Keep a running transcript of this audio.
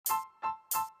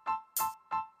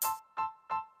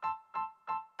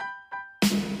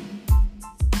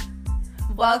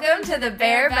Welcome to the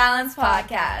Bare Balance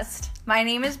Podcast. My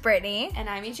name is Brittany. And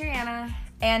I'm Adriana.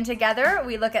 And together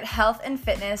we look at health and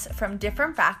fitness from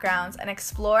different backgrounds and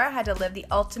explore how to live the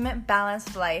ultimate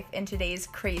balanced life in today's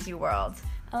crazy world.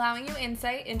 Allowing you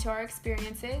insight into our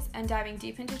experiences and diving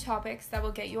deep into topics that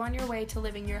will get you on your way to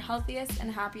living your healthiest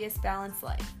and happiest balanced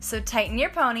life. So tighten your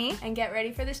pony and get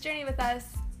ready for this journey with us.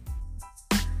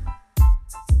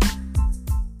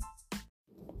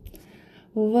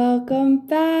 Welcome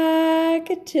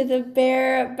back to the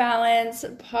Bare Balance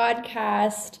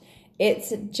Podcast.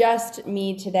 It's just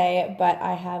me today, but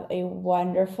I have a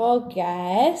wonderful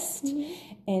guest.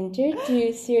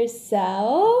 Introduce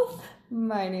yourself.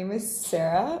 My name is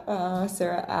Sarah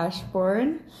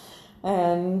Ashbourne,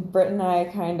 and Britt and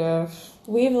I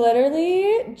we've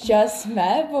literally just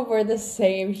met, but we're the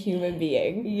same human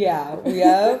being. Yeah,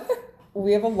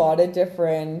 we have a lot of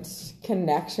different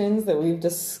connections that we've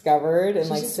discovered and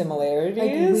similarities.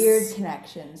 Like weird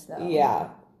connections though. Yeah.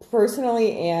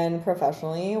 Personally and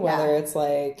professionally, whether it's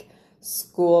like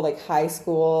school, like high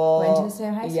school. Went to the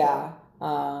same high school.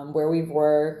 Yeah. Where we've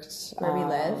worked. Where we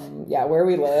live. Yeah, where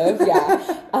we live.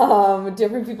 Yeah.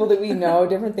 Different people that we know,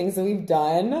 different things that we've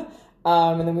done.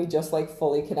 And then we just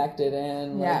fully connected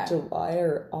in July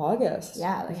or August.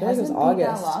 Yeah, I feel like it was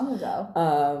August. That long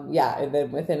ago. Yeah, and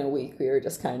then within a week we were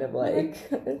just kind of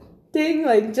ding,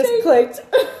 just clicked.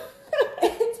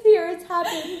 It's here, it's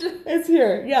happened. It's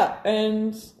here, yeah.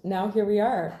 And now here we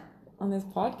are on this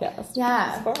podcast.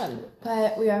 Yeah. It's fun.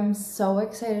 But I'm so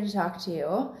excited to talk to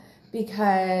you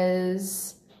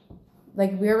because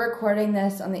we're recording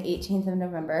this on the 18th of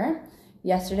November.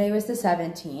 Yesterday was the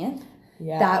 17th.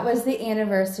 Yeah. That was the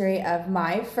anniversary of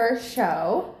my first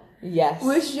show. Yes.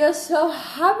 Which just so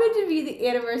happened to be the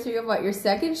anniversary of your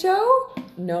second show?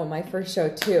 No, my first show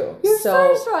too. Your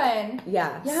first one.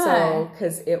 Yeah. So,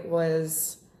 because it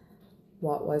was,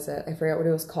 what was it? I forget what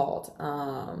it was called.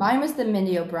 Mine was the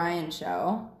Mindy O'Brien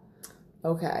show.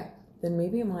 Okay. Then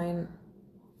maybe mine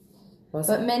was.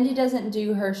 But Mindy doesn't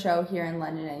do her show here in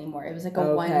London anymore. It was a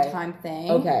one-time thing.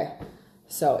 Okay.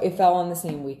 So it fell on the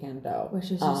same weekend, though.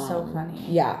 Which is just so funny.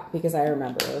 Yeah, because I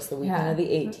remember it was the weekend of the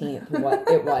 18th, what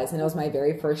it was. And it was my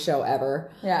very first show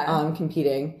ever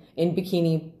competing in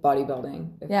bikini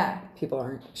bodybuilding. If people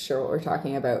aren't sure what we're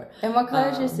talking about. And what color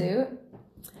is your suit?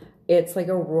 It's a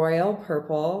royal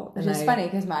purple. Which is funny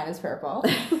because mine is purple.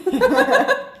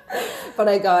 But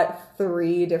I got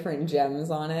 3 different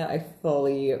gems on it. I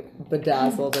fully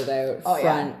bedazzled it out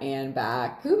front and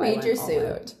back. Who made your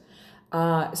suit?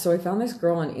 So I found this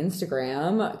girl on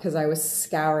Instagram because I was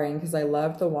scouring because I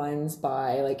loved the ones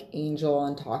by Angel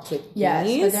and Toxic Bikinis.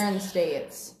 Yes, but they're in the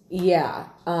States. Yeah.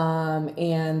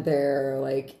 And they're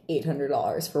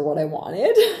 $800 for what I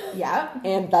wanted. Yeah.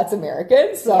 And that's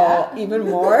American, so even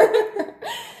more.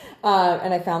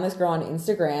 And I found this girl on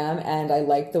Instagram and I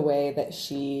liked the way that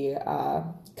she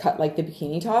cut the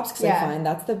bikini tops because I find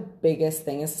that's the biggest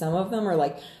thing is some of them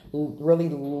are really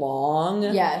long.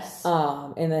 Yes.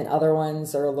 And then other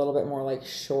ones are a little bit more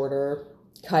shorter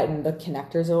cut and the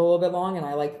connectors are a little bit long and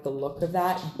I like the look of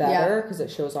that better because it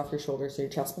shows off your shoulders to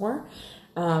your chest more.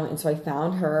 And so I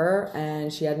found her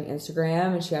and she had an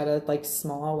Instagram and she had a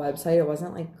small website. It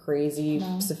wasn't crazy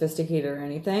sophisticated or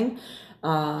anything.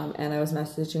 And I was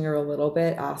messaging her a little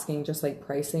bit asking just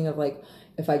pricing of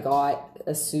if I got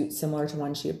a suit similar to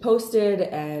one she had posted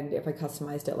and if I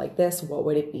customized it like this, what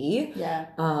would it be? Yeah.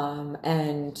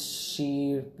 And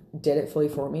she did it fully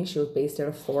for me. She was based out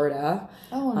of Florida.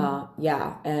 Oh.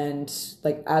 Yeah. And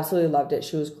absolutely loved it.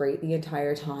 She was great the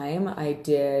entire time. I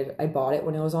bought it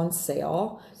when it was on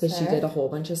sale because she did a whole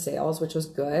bunch of sales, which was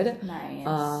good. Nice.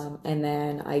 And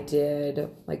then I did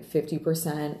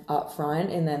 50% up front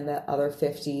and then the other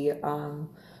 50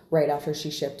 right after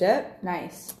she shipped it.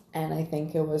 Nice. And I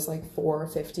think it was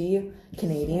 $450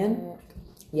 Canadian.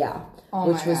 Yeah. Oh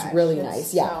which was gosh, really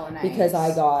nice. Yeah. So nice. Because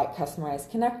I got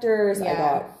customized connectors. Yeah. I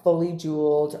got fully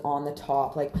jeweled on the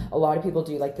top. A lot of people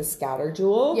do the scatter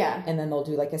jewel. Yeah. And then they'll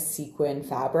do a sequin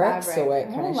fabric. So it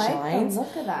kind of shines.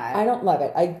 Look at that. I don't love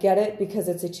it. I get it because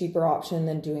it's a cheaper option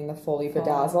than doing the fully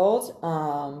bedazzled.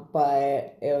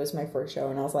 But it was my first show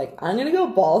and I was I'm going to go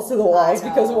balls to the walls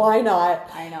because why not?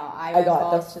 I know. I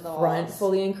got the front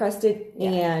fully encrusted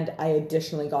and I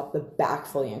additionally got the back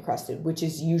fully encrusted, which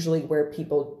is usually where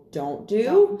people don't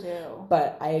do.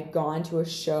 But I had gone to a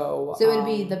show. So it would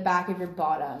be the back of your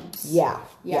bottoms. Yeah.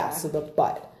 So the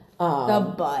butt.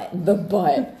 The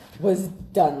butt was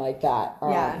done like that.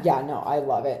 Yeah, no, I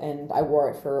love it. And I wore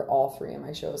it for all 3 of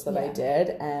my shows that I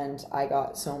did. And I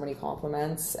got so many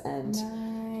compliments.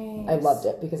 And I loved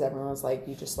it because everyone was like,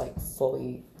 you just like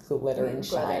fully glitter and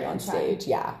shine on stage.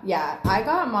 Yeah. Yeah. I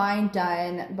got mine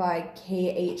done by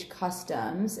KH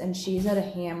Customs, and she's out of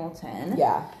Hamilton.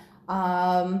 Yeah.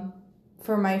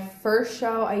 For my first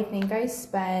show, I think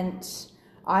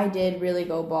I did really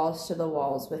go balls to the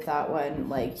walls with that one.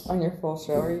 Like, on your full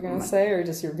show, are you gonna say, or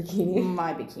just your bikini?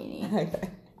 My bikini. Okay.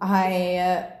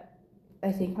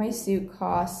 I think my suit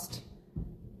cost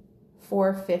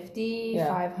 $450,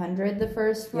 $500 the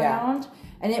first round,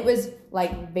 and it was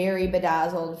like very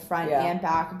bedazzled front and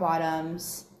back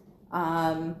bottoms,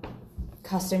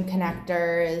 custom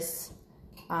connectors,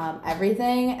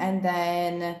 everything. And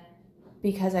then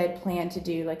because I had planned to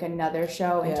do like another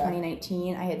show in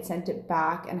 2019, I had sent it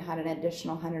back and had an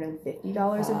additional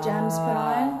 $150 of gems put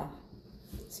on.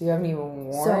 So you haven't even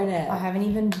worn it. I haven't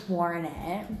even worn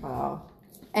it. Wow.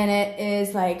 And it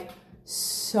is like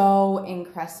so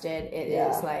encrusted. It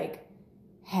is like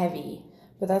heavy.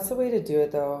 But that's the way to do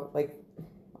it though. Like,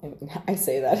 I mean, I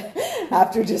say that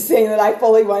after just saying that I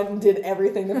fully went and did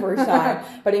everything the first time.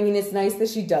 But I mean, it's nice that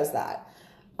she does that.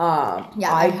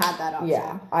 I had that option.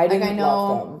 Yeah, I didn't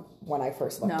love them when I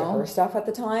first looked at her stuff at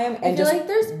the time, and feel just like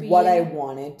there's what I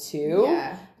wanted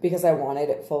to, because I wanted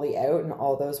it fully out, and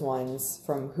all those ones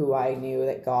from who I knew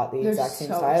that got the exact same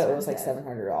style, expensive. It was like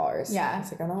 $700. Yeah,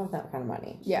 it's like I don't have that kind of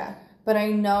money. Yeah, but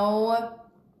I know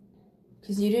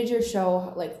because you did your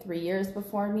show like 3 years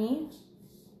before me.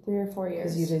 3 or 4 years.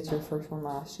 Because you did your first one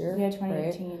last year. Yeah,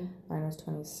 2018. Right? Mine was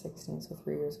 2016, so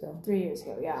 3 years ago. 3 years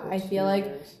ago, yeah. So I feel like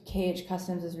KH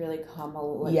Customs has really come a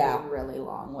really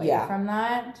long way from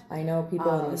that. I know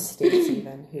people in the States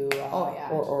even who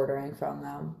were ordering from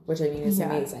them, which I mean is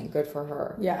amazing. Good for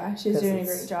her. Yeah, she's doing a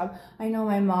great job. I know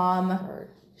my mom,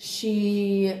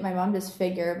 my mom does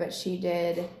figure, but she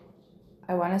did,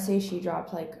 I want to say she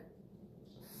dropped like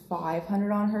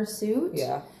 $500 on her suit.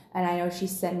 Yeah. And I know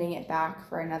she's sending it back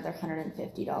for another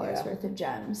 $150 worth of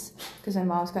gems. Because my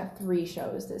mom's got 3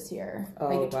 shows this year. Oh,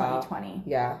 like in 2020.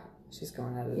 Yeah. She's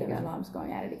going at it again. Yeah, my mom's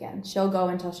going at it again. She'll go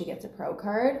until she gets a pro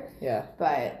card. Yeah.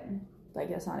 But, like,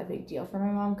 that's not a big deal for my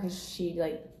mom because she,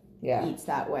 like, eats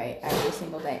that way every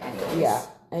single day anyways. Yeah.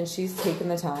 And she's taken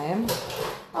the time.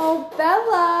 Oh,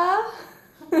 Bella!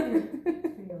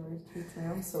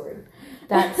 I'm sorry.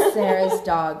 That's Sarah's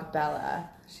dog, Bella.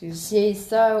 She's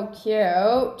so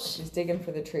cute. She's digging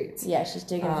for the treats. Yeah, she's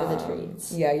digging for the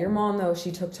treats. Yeah, your mom, though, she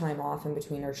took time off in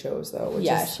between her shows, though. Which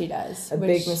is she does. A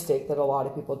big mistake that a lot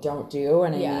of people don't do.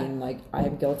 And I mean, like,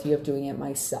 I'm guilty of doing it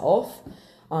myself.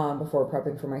 Before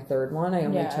prepping for my third one, I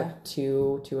only took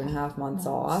 2.5 months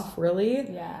off,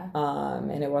 really. Yeah.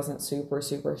 And it wasn't super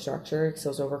structured because it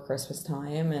was over Christmas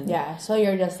time. And so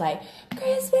you're just like,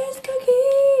 Christmas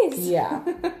cookies! Yeah.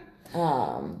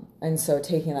 And so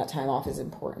taking that time off is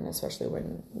important, especially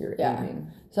when you're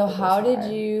aiming. So how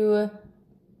did you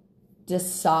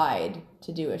decide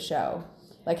to do a show?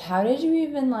 Like, how did you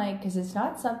even, like, because it's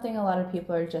not something a lot of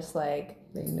people are just, like,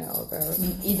 they know about.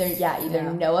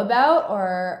 Either know about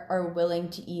or are willing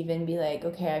to even be like,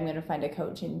 okay, I'm going to find a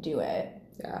coach and do it.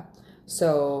 Yeah.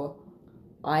 So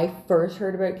I first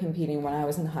heard about competing when I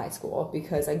was in high school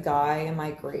because a guy in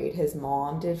my grade, his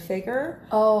mom did figure.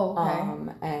 Oh,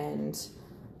 okay. And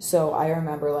so I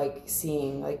remember like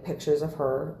seeing like pictures of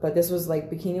her, but this was like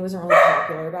bikini wasn't really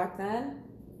popular back then.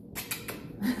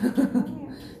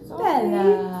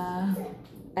 Bella.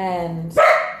 And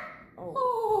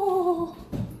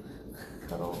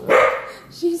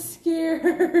she's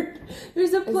scared.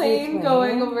 There's a plane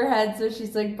going overhead, so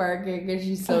she's like barking because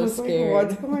she's so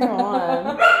scared. Like, what's going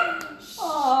on?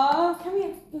 Aw, come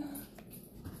here.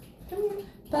 Come here.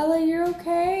 Bella, you're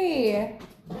okay.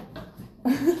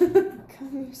 Come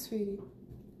here, sweetie.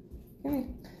 Come here.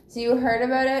 So you heard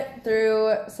about it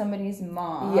through somebody's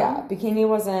mom. Yeah, bikini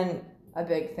wasn't a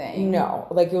big thing. No,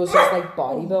 like it was just like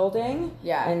bodybuilding.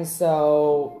 Yeah. And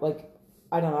so like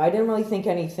I don't know, I didn't really think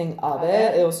anything of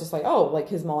it. It was just like, oh, like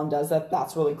his mom does that.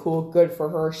 That's really cool. Good for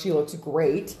her. She looks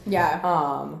great. Yeah.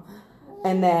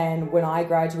 And then when I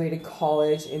graduated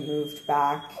college and moved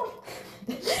back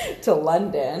to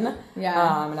London.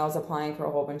 Yeah. And I was applying for a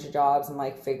whole bunch of jobs and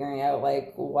like figuring out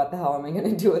like what the hell am I going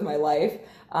to do with my life.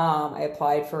 I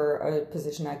applied for a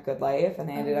position at Good Life and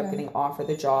I ended up getting offered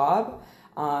the job.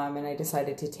 And I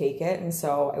decided to take it. And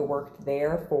so I worked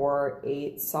there for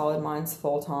 8 solid months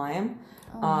full time.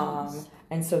 Nice.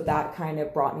 And so that kind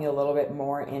of brought me a little bit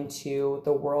more into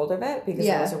the world of it because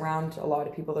I was around a lot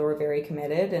of people that were very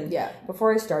committed. And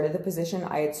before I started the position,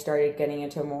 I had started getting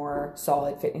into a more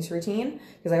solid fitness routine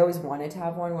because I always wanted to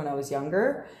have one when I was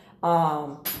younger.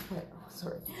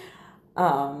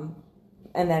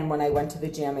 And then when I went to the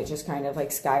gym, it just kind of like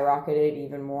skyrocketed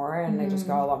even more, and I just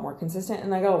got a lot more consistent,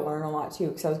 and I got to learn a lot too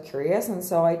because I was curious. And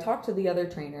so I talked to the other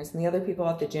trainers and the other people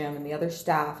at the gym and the other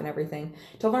staff and everything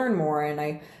to learn more. And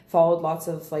I followed lots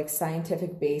of like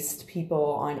scientific based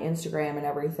people on Instagram and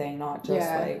everything, not just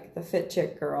like the fit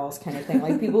chick girls kind of thing,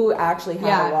 like people who actually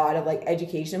have a lot of like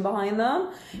education behind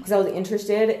them, because I was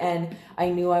interested and I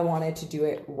knew I wanted to do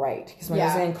it right. Because when I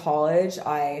was in college,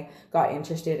 I got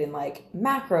interested in like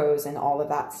macros and all of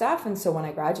that stuff. And so when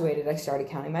I graduated, I started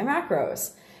counting my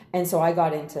macros. And so I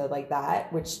got into like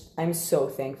that, which I'm so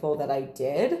thankful that I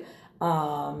did.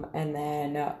 And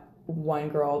then one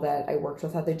girl that I worked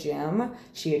with at the gym,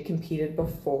 she had competed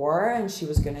before and she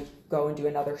was going to go and do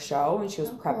another show, and she was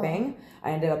prepping.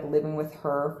 I ended up living with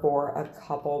her for a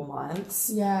couple months.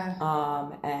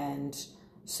 And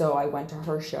so I went to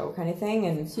her show kind of thing.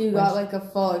 And so you got like a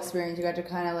full experience. You got to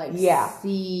kind of like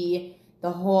see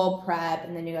the whole prep,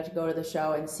 and then you got to go to the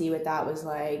show and see what that was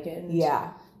like. And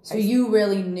so you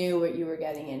really knew what you were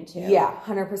getting into. Yeah,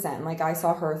 100%. Like I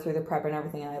saw her through the prep and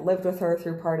everything, and I lived with her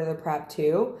through part of the prep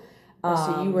too.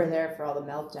 So you were there for all the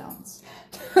meltdowns.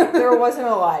 There wasn't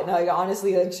a lot. No, like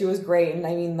honestly, like she was great, and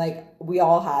I mean, like we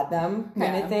all had them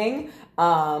kind of thing.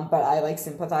 But I like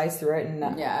sympathized through it,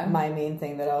 and my main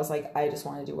thing that I was like, I just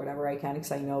want to do whatever I can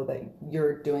because I know that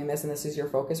you're doing this and this is your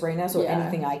focus right now. So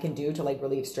anything I can do to like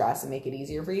relieve stress and make it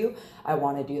easier for you, I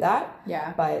want to do that.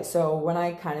 Yeah. But so when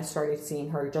I kind of started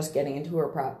seeing her just getting into her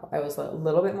prep, I was a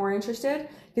little bit more interested,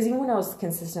 because even when I was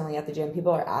consistently at the gym,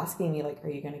 people are asking me like, are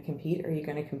you going to compete? Are you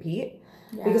going to compete?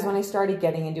 Yeah. Because when I started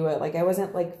getting into it, like I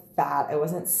wasn't like fat, I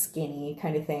wasn't skinny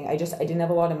kind of thing. I didn't have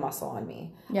a lot of muscle on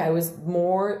me. Yeah. I was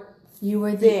more You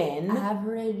were thin. The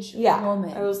average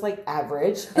woman. I was like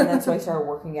average. And then so I started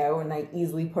working out, and I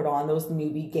easily put on those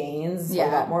newbie gains. So I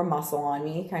got more muscle on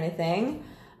me kind of thing.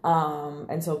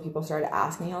 And so people started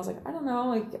asking. I was like, I don't know.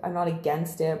 Like, I'm not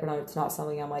against it, but it's not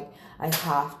something I'm like, I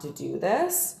have to do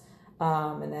this.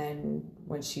 And then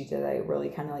when she did, I really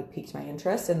kind of like piqued my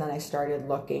interest, and then I started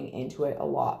looking into it a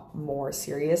lot more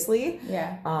seriously.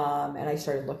 Yeah. And I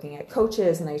started looking at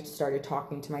coaches, and I started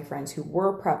talking to my friends who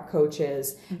were prep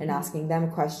coaches and asking them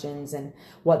questions and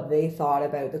what they thought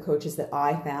about the coaches that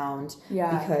I found.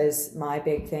 Yeah. Because my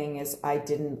big thing is I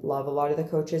didn't love a lot of the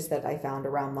coaches that I found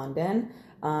around London.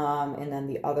 And then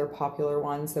the other popular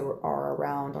ones that are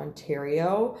around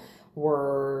Ontario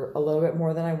were a little bit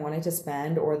more than I wanted to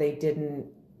spend, or they didn't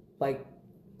like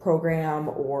program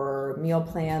or meal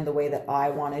plan the way that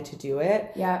I wanted to do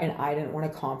it. Yeah. And I didn't want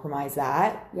to compromise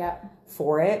that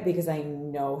for it, because I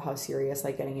know how serious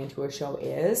like getting into a show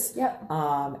is. Yep.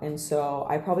 And so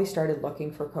I probably started looking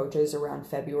for coaches around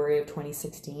February of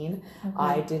 2016. Okay.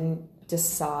 I didn't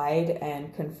decide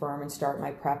and confirm and start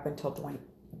my prep until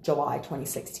July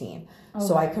 2016. Okay.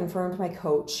 So I confirmed my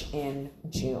coach in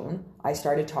June. I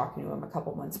started talking to him a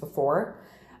couple months before.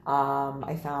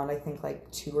 I found, I think,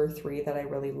 like 2 or 3 that I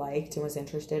really liked and was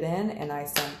interested in, and I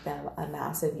sent them a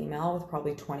massive email with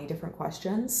probably 20 different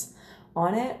questions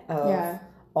on it of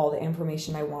all the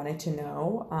information I wanted to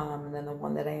know. And then the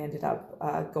one that I ended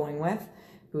up going with,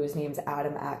 whose name's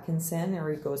Adam Atkinson, or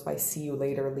he goes by See You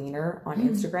Later Leaner on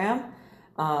Instagram.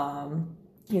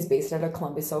 He's based out of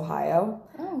Columbus, Ohio.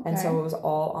 Oh, okay. And so it was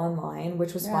all online,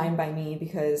 which was fine by me,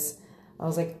 because I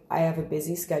was like, I have a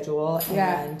busy schedule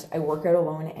and I work out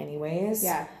alone anyways.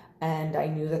 Yeah. And I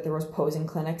knew that there was posing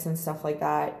clinics and stuff like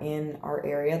that in our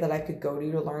area that I could go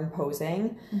to learn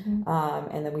posing.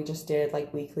 And then we just did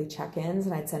like weekly check-ins,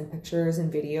 and I'd send pictures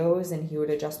and videos, and he would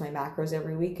adjust my macros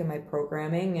every week and my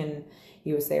programming, and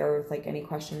he was there with like any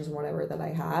questions and whatever that I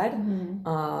had.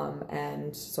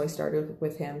 And so I started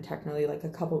with him technically like a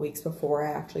couple weeks before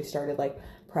I actually started like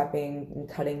prepping and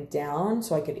cutting down,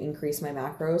 so I could increase my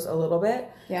macros a little bit.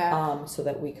 Yeah. So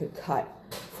that we could cut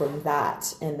from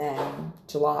that. And then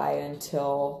July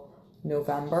until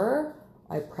November,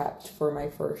 I prepped for my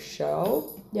first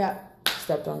show. Yeah.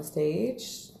 Stepped on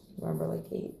stage November like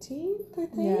 18th, I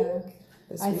think. Yeah.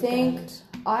 This I weekend. think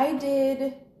I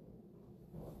did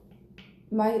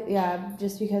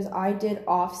just because I did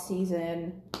off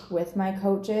season with my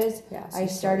coaches. Yeah, so I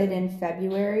started in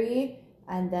February,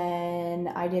 and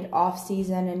then I did off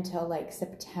season until like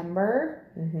September.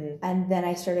 And then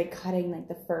I started cutting like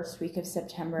the first week of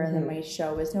September, and then my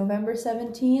show was November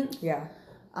 17th. Yeah.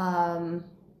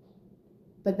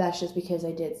 But that's just because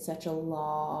I did such a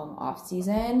long off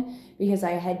season, because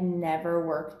I had never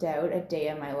worked out a day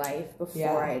of my life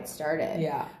before I had started.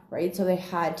 Yeah. Right? So they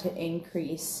had to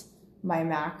increase my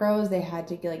macros. They had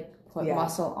to like put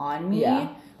muscle on me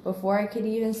before I could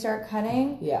even start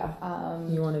cutting. Yeah.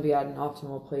 You want to be at an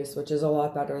optimal place, which is a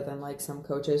lot better than like some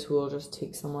coaches who will just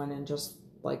take someone and just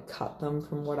like cut them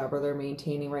from whatever they're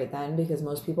maintaining right then, because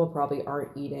most people probably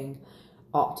aren't eating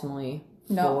optimally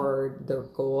for their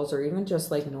goals, or even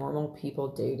just like normal people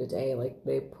day to day. Like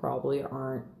they probably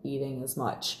aren't eating as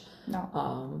much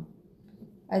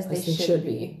as they should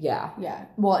be. Yeah.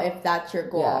 Well, if that's your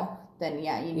goal, then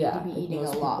you need to be eating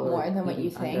a lot more than what you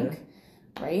think,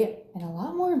 right? And a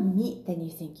lot more meat than you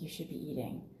think you should be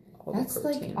eating. That's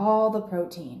like all the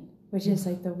protein, which is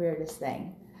like the weirdest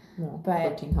thing. Well, but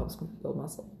protein helps build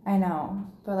muscle. I know,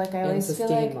 but like I always feel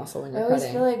like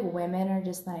feel like women are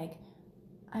just like,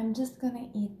 I'm just gonna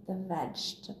eat the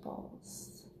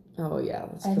vegetables. Oh yeah,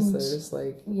 that's because they're just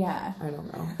like, I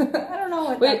don't know. I don't know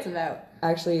what that's about.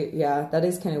 Actually, yeah, that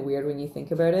is kind of weird when you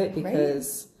think about it,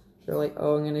 because they're like,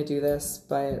 oh, I'm gonna do this,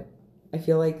 but I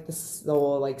feel like the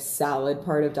whole like salad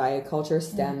part of diet culture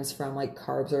stems from like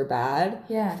carbs are bad,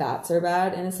 fats are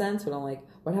bad in a sense. But I'm like,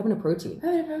 what happened to protein?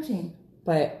 What happened to protein?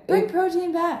 But bring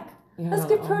protein back. Let's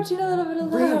give protein a little bit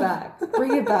of love.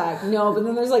 Bring it back. No, but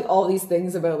then there's like all these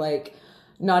things about like,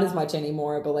 not as much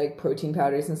anymore, but like protein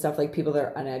powders and stuff, like people that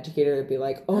are uneducated would be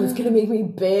like, oh, it's gonna make me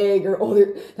big, or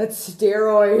oh, that's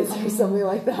steroids or something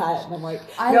like that. And I'm like,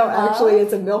 actually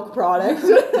it's a milk product.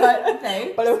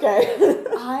 but okay.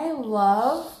 I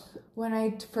love when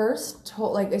I first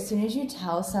told, like, as soon as you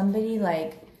tell somebody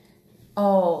like,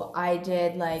 oh, I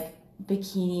did like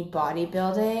bikini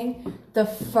bodybuilding, the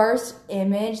first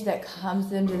image that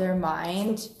comes into their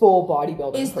mind, full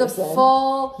bodybuilder, is the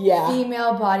full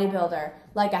female bodybuilder,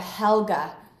 like a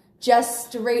Helga, just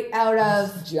straight out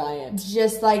of giant,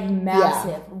 just like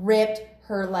massive, ripped.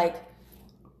 Her like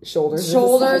shoulders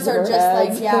are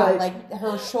just like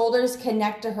her shoulders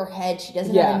connect to her head. She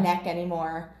doesn't have a neck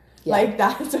anymore. Like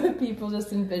that's what people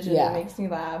just envision. It makes me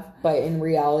laugh. But in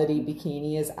reality,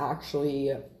 bikini is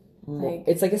actually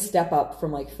it's like a step up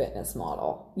from like fitness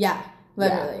model. Yeah,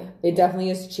 literally. It definitely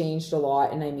has changed a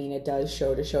lot, and I mean it does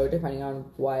show to show depending on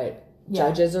what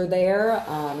judges are there.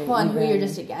 And who you're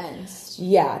just against.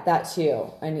 Yeah, that too.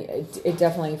 And it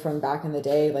definitely, from back in the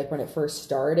day, like when it first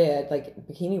started, like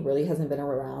bikini really hasn't been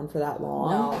around for that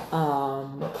long.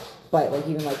 No. But like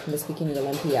even like Miss Bikini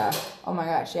Olympia. Oh my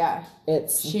gosh, yeah.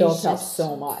 She's built up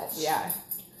so much. Yeah.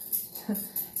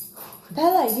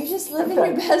 Bella, you're just living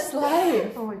your best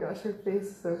life. Oh my gosh, her face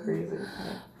is so crazy.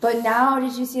 But now,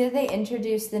 did you see that they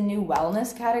introduced the new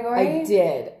wellness category? I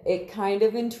did. It kind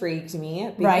of intrigued me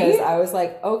because I was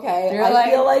like, okay, I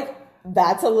feel like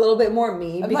that's a little bit more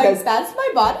me, because like, that's my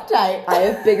body type. I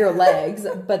have bigger legs,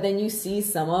 but then you see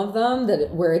some of them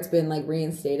where it's been like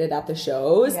reinstated at the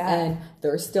shows and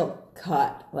they're still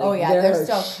cut. Like, they're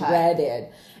still shredded.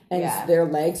 Cut. And their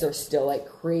legs are still like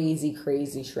crazy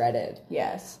shredded.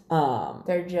 Yes.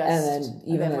 They're just, and then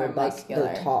even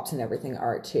their tops and everything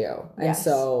are too. And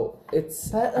so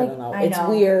it's, I don't know. It's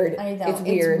weird. I know. It's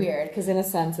weird. Because in a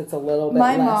sense, it's a little bit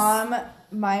My mom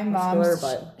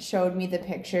showed me the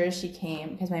pictures. She came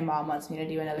because my mom wants me to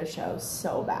do another show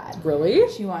so bad. Really?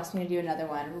 She wants me to do another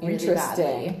one really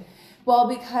badly. Well,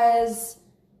 because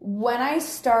when I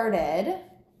started,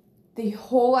 the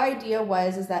whole idea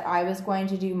was that I was going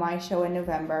to do my show in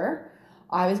November.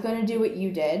 I was going to do what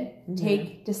you did,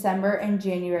 take December and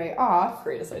January off.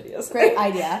 Greatest ideas. Great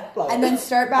idea. And then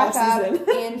start back up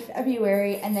in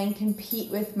February and then compete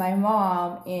with my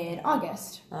mom in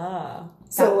August.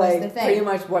 So like pretty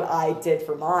much what I did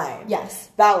for mine.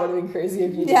 Yes. That would have been crazy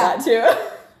if you did that too.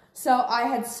 So I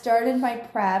had started my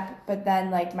prep, but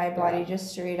then like my body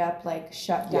just straight up like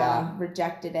shut down,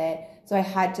 rejected it. So I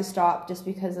had to stop just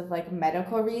because of like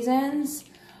medical reasons.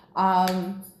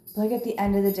 But like at the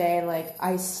end of the day, like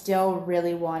I still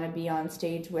really want to be on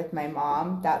stage with my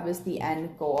mom. That was the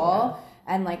end goal.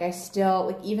 And like I still,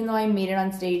 like even though I made it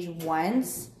on stage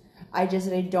once, I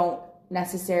don't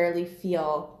necessarily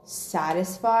feel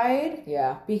satisfied.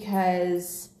 Yeah.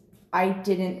 Because I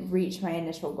didn't reach my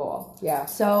initial goal. Yeah.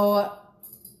 So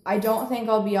I don't think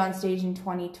I'll be on stage in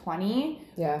 2020.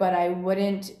 Yeah. But I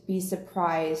wouldn't be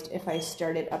surprised if I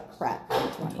started a prep in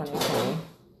 2020.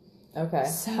 Okay.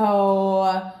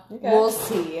 So we'll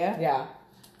see. Yeah.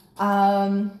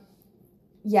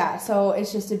 Yeah, so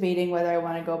it's just debating whether I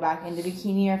want to go back into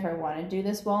bikini or if I want to do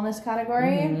this wellness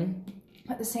category.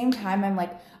 At the same time, I'm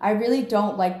like, I really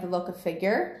don't like the look of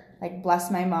figure. Like, bless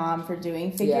my mom for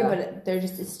doing figure, but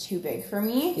it's too big for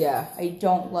me. Yeah. I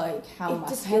don't like how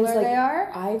muscular they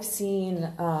are. I've seen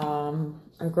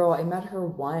a girl, I met her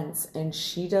once, and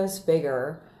she does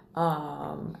figure,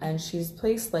 and she's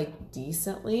placed, like,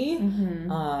 decently.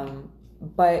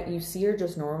 but you see her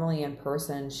just normally in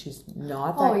person, she's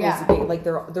not that crazy yeah. big. Like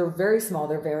they're very small,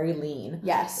 they're very lean.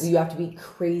 Yes. You have to be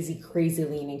crazy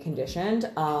lean and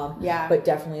conditioned. Yeah. But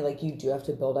definitely like you do have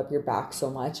to build up your back so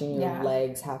much, and your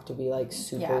legs have to be like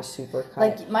super cut.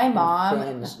 Like my mom,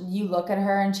 thin. you look at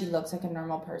her and she looks like a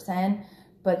normal person,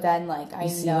 but then like I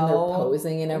see know when they're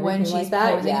posing and everything when she's like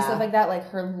that, posing and stuff like that, like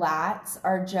her lats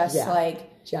are just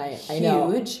like giant,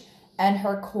 huge. And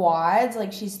her quads,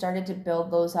 like she started to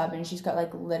build those up, and she's got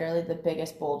like literally the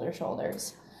biggest boulder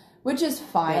shoulders, which is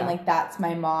fine. Yeah. Like that's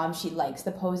my mom. She likes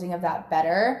the posing of that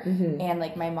better. And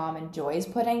like my mom enjoys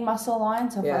putting muscle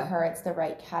on. So for her, it's the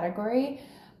right category.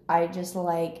 I just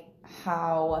like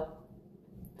how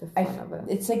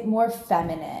it's like more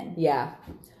feminine. Yeah.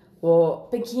 Well,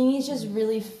 bikini's just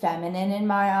really feminine in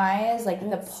my eyes. Like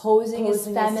the posing is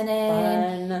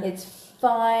feminine. It's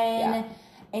fun. Yeah.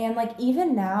 And like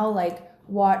even now, like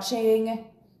watching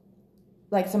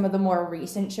like some of the more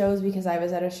recent shows, because I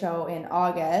was at a show in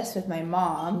August with my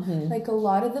mom, like a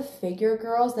lot of the figure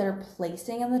girls that are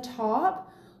placing in the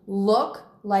top look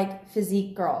like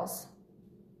physique girls.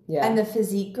 Yeah. And the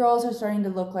physique girls are starting to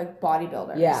look like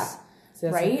bodybuilders. Yeah. So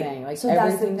that's right? the thing. Like so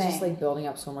everything's just like building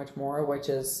up so much more, which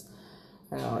is,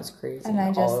 I don't know, it's crazy. And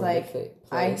I just like,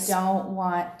 I don't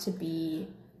want to be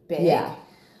big. Yeah.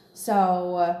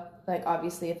 So like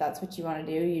obviously if that's what you want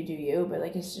to do, you do you, but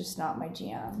like it's just not my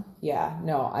jam. Yeah,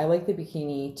 no, I like the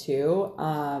bikini too.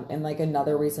 And like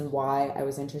another reason why I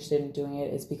was interested in doing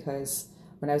it is because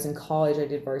when I was in college I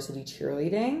did varsity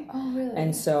cheerleading. Oh really?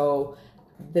 And so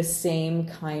the same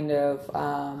kind of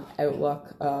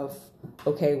outlook of,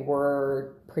 okay,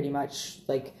 we're pretty much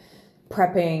like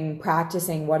prepping,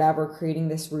 practicing, whatever, creating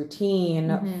this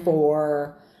routine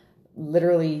for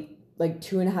literally like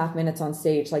 2.5 minutes on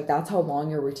stage. Like that's how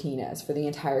long your routine is for the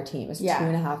entire team. It's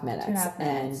 2.5 minutes. 2.5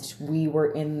 minutes. And we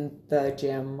were in the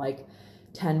gym like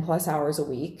 10 plus hours a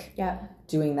week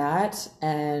doing that.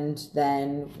 And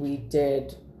then we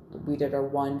did our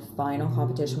one final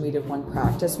competition. We did one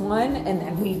practice one, and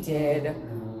then we did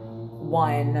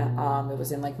one, it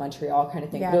was in like Montreal kind of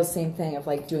thing. But it was the same thing of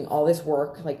like doing all this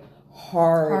work, like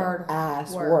hard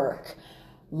ass work.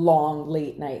 Long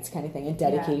late nights kind of thing, and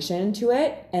dedication to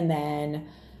it. And then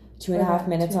 2.5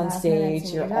 minutes on stage,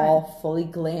 you're all fully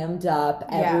glammed up,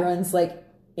 everyone's like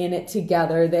in it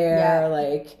together there,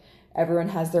 like everyone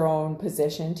has their own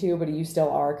position too, but you still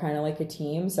are kind of like a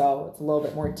team, so it's a little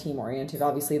bit more team oriented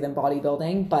obviously than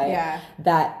bodybuilding, but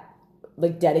that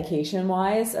like dedication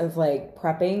wise of like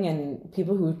prepping, and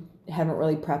people who haven't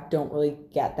really prepped don't really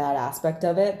get that aspect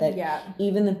of it, that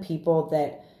even the people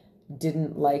that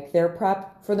didn't like their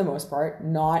prep, for the most part,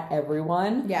 not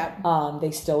everyone,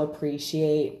 they still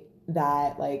appreciate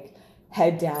that like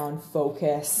head down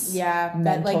focus, mental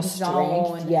that, like,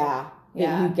 strength, that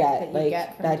you get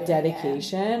that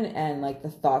dedication and like the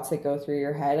thoughts that go through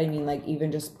your head. I mean, like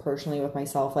even just personally with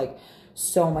myself, like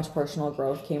so much personal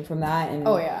growth came from that. And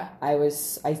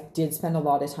I did spend a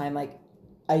lot of time like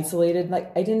isolated.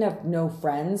 Like I didn't have no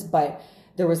friends, but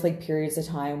there was like periods of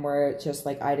time where it's just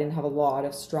like I didn't have a lot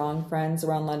of strong friends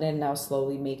around London, and I was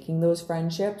slowly making those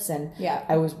friendships. And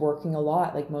I was working a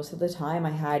lot. Like most of the time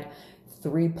I had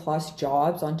 3+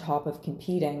 jobs on top of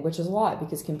competing, which is a lot,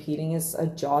 because competing is a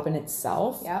job in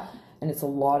itself. And it's a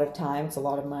lot of time, it's a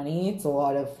lot of money, it's a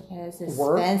lot of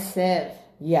work. Expensive.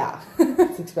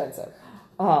 It's expensive.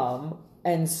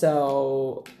 And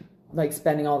so like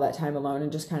spending all that time alone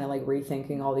and just kind of like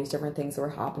rethinking all these different things that were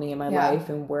happening in my life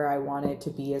and where I wanted to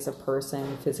be as a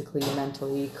person, physically,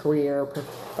 mentally, career,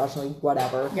 professionally,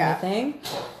 whatever kind of thing.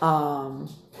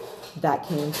 That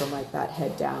came from like that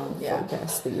head down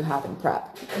focus that you have in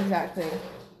prep. Exactly.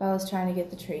 Bella's trying to get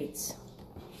the treats.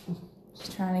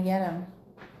 She's trying to get them.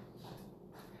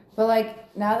 But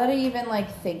like now that I even like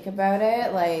think about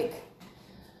it, like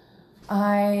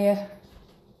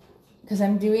because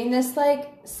I'm doing this like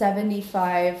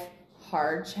 75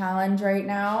 hard challenge right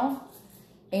now,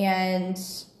 and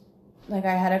like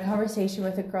I had a conversation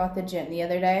with a girl at the gym the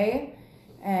other day,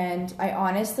 and I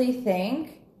honestly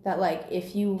think that like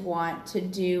if you want to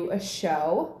do a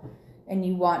show and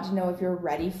you want to know if you're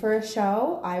ready for a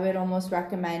show, I would almost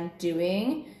recommend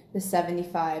doing the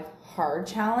 75 hard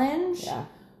challenge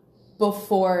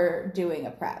before doing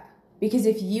a prep. Because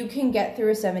if you can get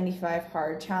through a 75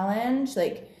 hard challenge,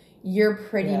 like you're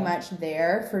pretty much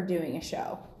there for doing a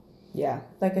show.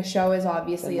 Like a show is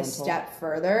obviously a step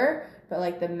further, but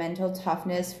like the mental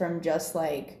toughness from just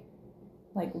like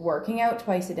working out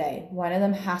twice a day. One of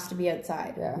them has to be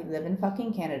outside. We live in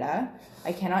fucking Canada.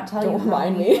 I cannot tell you how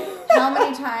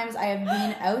many times I have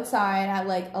been outside at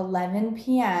like 11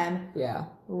 p.m.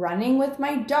 running with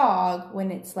my dog when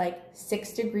it's like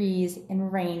 6 degrees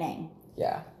and raining.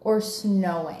 Yeah. Or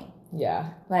snowing. Yeah.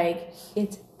 Like,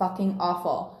 it's fucking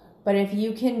awful. But if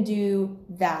you can do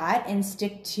that and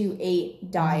stick to a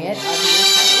diet of your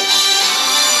choice.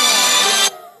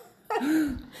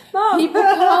 Mom. People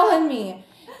calling me.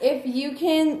 If you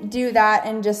can do that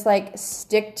and just like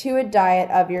stick to a diet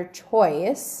of your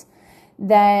choice,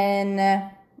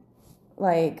 then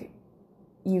like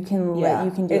you can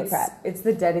you can do it. It's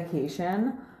the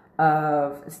dedication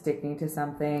of sticking to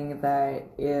something that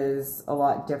is a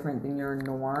lot different than your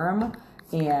norm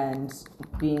and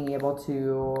being able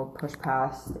to push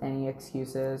past any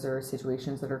excuses or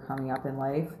situations that are coming up in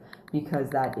life because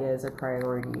that is a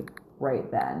priority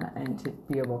right then, and to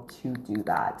be able to do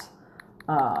that.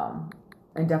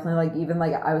 And definitely, like, even,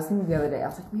 like, I was thinking the other day, I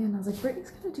was like,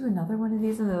 Brittany's gonna do another one of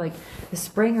these, and they're like, the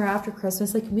spring or after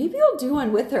Christmas, like, maybe I'll do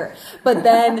one with her. But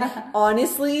then,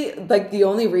 honestly, like, the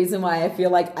only reason why I feel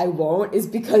like I won't is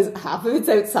because half of it's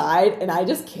outside, and I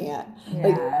just can't. Yeah.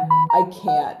 Like, I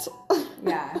can't.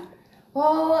 Yeah.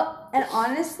 Well, and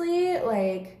honestly,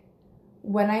 like,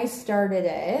 when I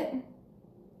started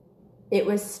it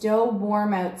was still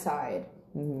warm outside.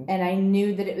 Mm-hmm. And I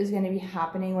knew that it was going to be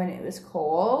happening when it was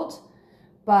cold.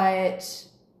 But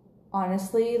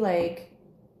honestly, like,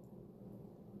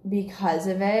 because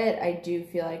of it, I do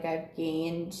feel like I've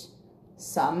gained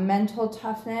some mental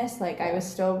toughness. Like, I was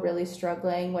still really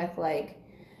struggling with, like,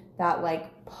 that,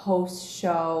 like,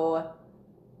 post-show.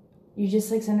 You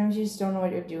just, like, sometimes you just don't know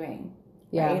what you're doing.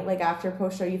 Yeah. Right? Like, after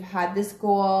post-show, you've had this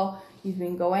goal. You've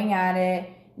been going at it.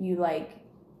 You, like,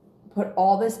 put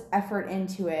all this effort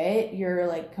into it. You're,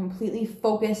 like, completely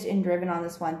focused and driven on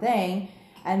this one thing.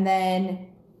 And then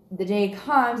the day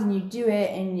comes and you do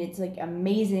it and it's, like,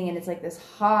 amazing. And it's, like, this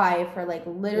high for, like,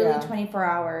 literally 24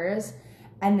 hours.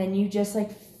 And then you just,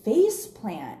 like, face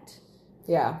plant.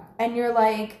 Yeah. And you're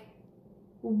like,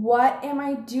 what am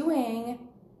I doing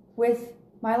with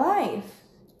my life?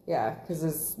 Yeah,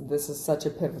 because this is such a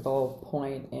pivotal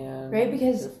point in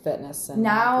because your fitness and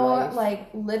now, life. like,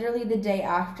 literally the day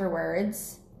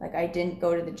afterwards, like, I didn't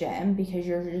go to the gym because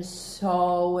you're just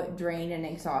so drained and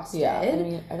exhausted. Yeah, I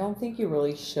mean, I don't think you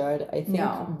really should. I think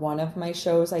one of my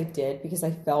shows I did because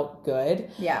I felt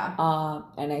good. Yeah.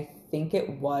 And I think it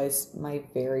was my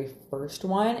very first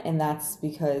one, and that's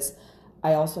because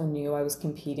I also knew I was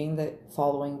competing the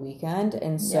following weekend,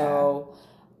 and so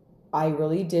I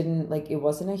really didn't, like, it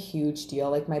wasn't a huge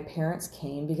deal. Like, my parents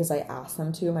came because I asked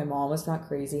them to. My mom was not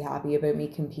crazy happy about me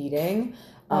competing.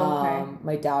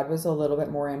 My dad was a little bit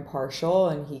more impartial,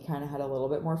 and he kind of had a little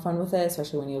bit more fun with it,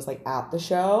 especially when he was, like, at the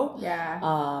show.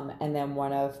 Yeah. And then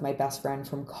one of my best friend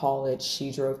from college, she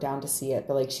drove down to see it,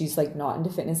 but, like, she's, like, not into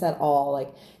fitness at all.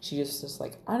 Like, she just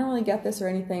like, I don't really get this or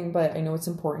anything, but I know it's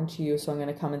important to you, so I'm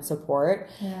going to come and support.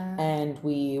 Yeah. And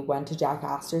we went to Jack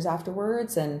Astor's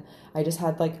afterwards, and I just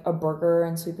had, like, a burger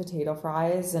and sweet potato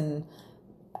fries, and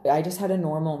I just had a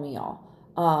normal meal.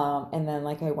 And then,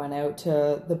 like, I went out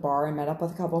to the bar and met up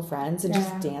with a couple of friends and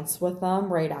just danced with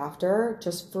them right after,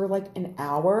 just for, like, an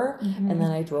hour. And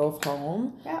then I drove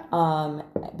home.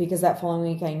 Because that following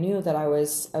week I knew that I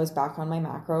was back on my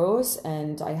macros,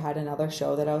 and I had another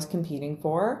show that I was competing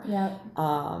for.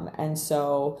 And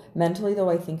so mentally, though,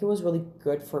 I think it was really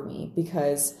good for me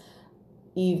because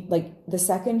like, the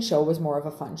second show was more of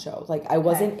a fun show. Like, I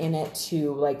wasn't in it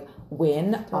to, like,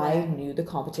 win. I knew the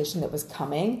competition that was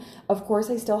coming. Of course,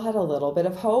 I still had a little bit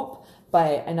of hope,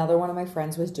 but another one of my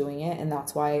friends was doing it, and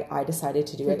that's why I decided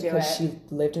to do it, because she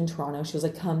lived in Toronto. She was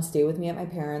like, come stay with me at my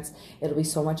parents'. It'll be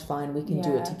so much fun. We can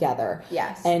do it together.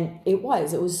 Yes. And it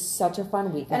was such a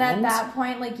fun weekend. And at that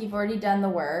point, like, you've already done the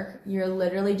work. You're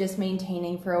literally just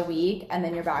maintaining for a week, and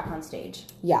then you're back on stage.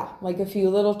 Yeah, like a few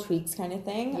little tweaks kind of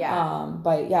thing.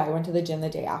 But yeah, I went to the gym the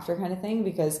day after kind of thing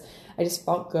because I just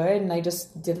felt good, and I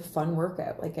just did a fun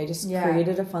workout. Like, I just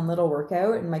created a fun little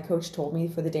workout, and my coach told me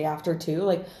for the day after too,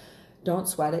 like, don't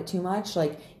sweat it too much.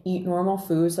 Like, eat normal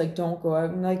foods. Like, don't go out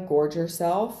and, like, gorge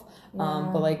yourself.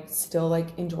 But, like, still,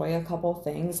 like, enjoy a couple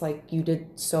things. Like, you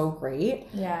did so great.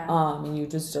 And you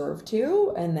deserve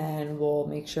to. And then we'll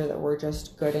make sure that we're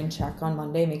just good in check on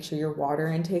Monday. Make sure your water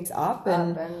intake's up.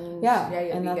 And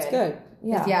and that's good.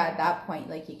 Yeah, at that point,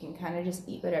 like, you can kind of just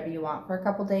eat whatever you want for a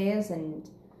couple days, and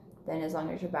then as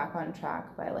long as you're back on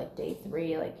track by, like, day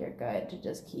 3, like, you're good to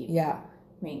just keep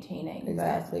maintaining.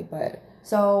 Exactly. But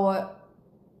so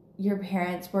your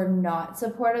parents were not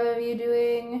supportive of you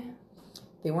doing?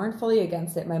 They weren't fully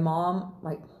against it. My mom,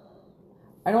 like,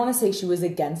 I don't want to say she was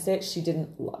against it. She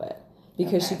didn't love it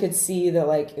because she could see that,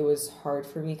 like, it was hard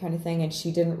for me kind of thing, and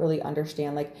she didn't really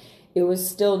understand. Like, it was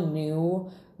still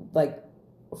new. Like,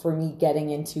 for me getting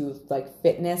into like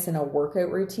fitness and a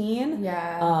workout routine.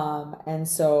 Yeah. And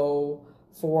so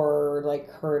for like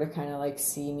her to kind of like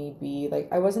see me be like,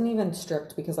 I wasn't even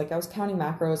strict because like I was counting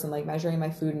macros and like measuring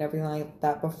my food and everything like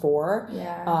that before.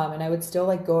 Yeah. And I would still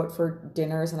like go out for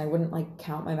dinners and I wouldn't like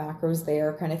count my macros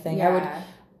there kind of thing. Yeah.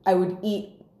 I would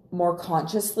eat more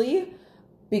consciously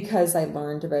because I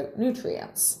learned about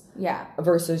nutrients. Yeah.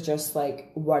 Versus just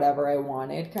like whatever I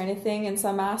wanted kind of thing in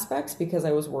some aspects because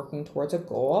I was working towards a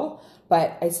goal.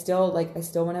 But I still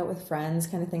went out with friends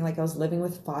kind of thing. Like I was living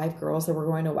with 5 girls that were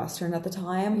going to Western at the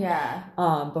time. Yeah.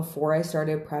 Before I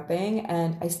started prepping,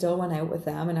 and I still went out with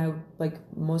them, and I would, like,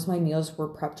 most of my meals were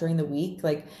prepped during the week.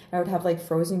 Like I would have like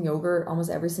frozen yogurt almost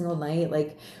every single night.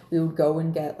 Like we would go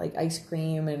and get like ice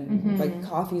cream and like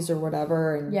coffees or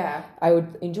whatever, and I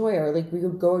would enjoy it. Or like we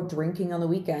would go drinking on the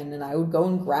weekend, and I would go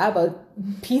and grab a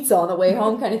pizza on the way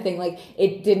home kind of thing. Like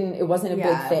it wasn't a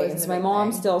big thing. So my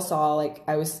mom still saw like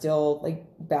I was still like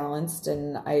balanced,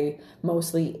 and I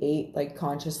mostly ate like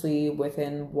consciously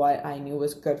within what I knew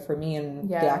was good for me and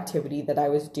the activity that I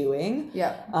was doing.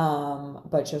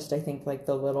 But just I think like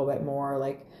the little bit more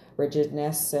like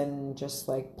rigidness and just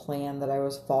like plan that I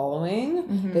was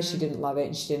following, that she didn't love it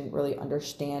and she didn't really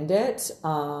understand it.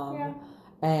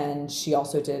 And she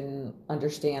also didn't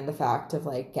understand the fact of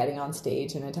like getting on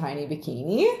stage in a tiny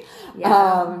bikini,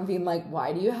 being like,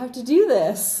 why do you have to do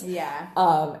this?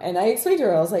 And I explained to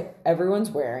her, I was like, everyone's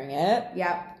wearing it.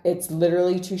 It's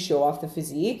literally to show off the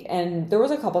physique. And there was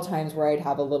a couple times where I'd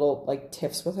have a little like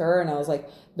tiffs with her, and I was like,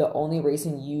 the only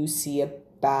reason you see a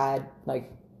bad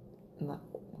like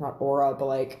not aura but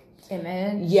like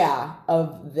image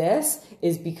of this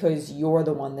is because you're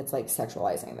the one that's like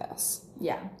sexualizing this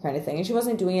kind of thing. And she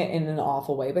wasn't doing it in an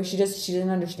awful way, but she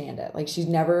didn't understand it. Like she's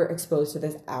never exposed to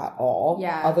this at all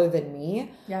other than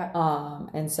me.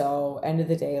 And so end of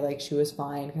the day, like she was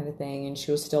fine kind of thing, and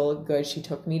she was still good. She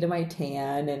took me to my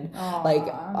tan, and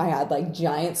like I had like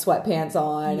giant sweatpants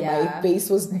on and my face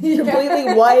was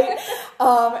completely white.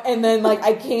 And then like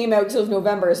I came out because it was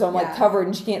November, so I'm like covered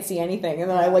and she can't see anything,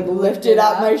 and then I like lifted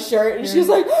up my shirt and she's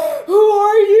like, who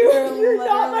are you? You're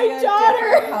not my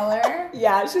daughter.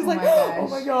 Color. She's like, oh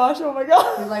my gosh. You're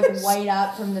like white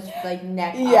up from the like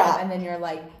neck up, and then you're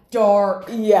like dark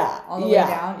all the way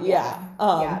down.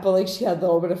 But like she had a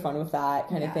little bit of fun with that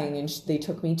kind of thing, and they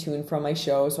took me to and from my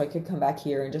show so I could come back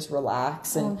here and just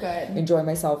relax and enjoy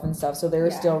myself and stuff. So they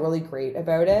were still really great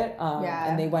about it.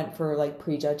 And they went for like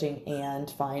prejudging and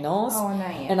finals.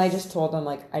 Nice. And I just told them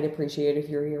like, I'd appreciate if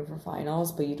you're here for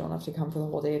finals, but you don't have to come for the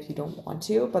whole day if you don't want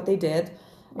to. But they did.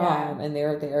 And they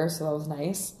were there, so that was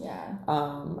nice.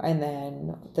 And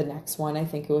then the next one, I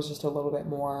think it was just a little bit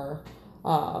more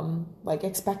like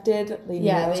expected. They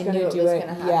knew I was going to do it.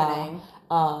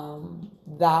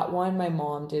 That one my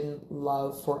mom didn't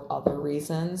love for other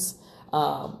reasons.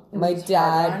 My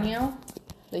dad on you?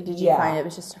 Like, did you find it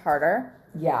was just harder?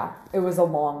 It was a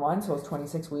long one, so it was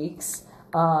 26 weeks.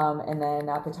 And then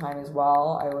at the time as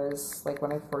well, I was like,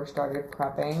 when I first started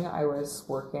prepping, I was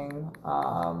working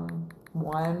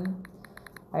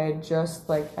I had just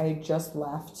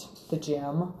left the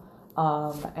gym.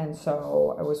 And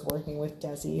so I was working with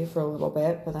Desi for a little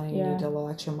bit, but then I needed a little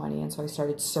extra money, and so I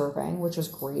started serving, which was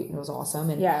great and it was awesome.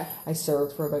 And I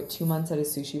served for about 2 months at a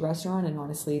sushi restaurant, and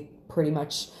honestly, pretty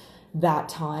much that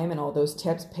time and all those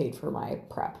tips paid for my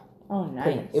prep. Oh,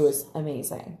 nice. It was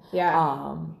amazing.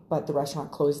 But the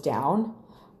restaurant closed down.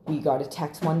 We got a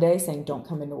text one day saying, don't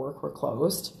come into work, we're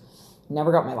closed.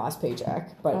 Never got my last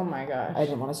paycheck, but oh my gosh, I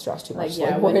didn't want to stress too much.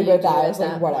 Like worried about that. I was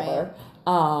like, whatever.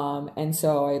 And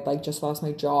so I like just lost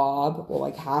my job, or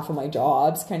like half of my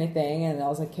jobs kind of thing. And I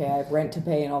was like, okay, I have rent to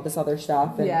pay and all this other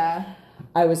stuff. And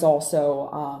I was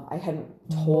also, I hadn't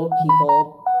told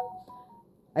people,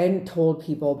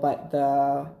 but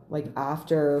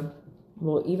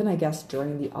even I guess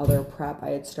during the other prep, I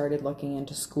had started looking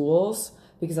into schools,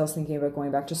 because I was thinking about going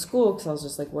back to school, because I was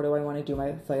just like, what do I want to do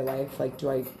with my life? Like, do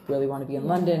I really want to be in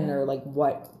London, or like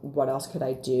what else could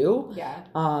I do?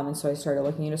 And so I started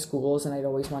looking into schools, and I'd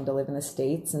always wanted to live in the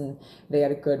States, and they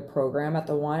had a good program at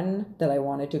the one that I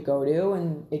wanted to go to,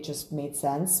 and it just made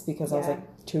sense because I was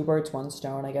like, 2 birds, 1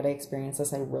 stone. I got to experience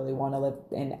this. I really want to live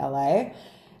in LA.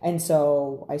 And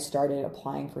so I started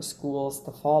applying for schools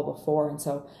the fall before, and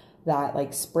so that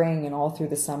like spring and all through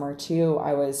the summer too,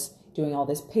 I was doing all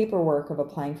this paperwork of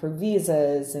applying for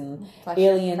visas and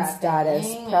alien status,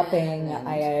 prepping.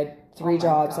 I had 3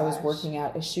 jobs. I was working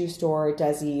at a shoe store,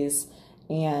 Desi's,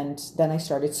 and then I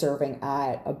started serving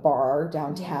at a bar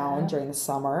downtown during the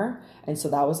summer. And so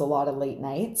that was a lot of late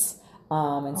nights.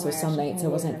 And so some nights I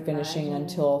wasn't finishing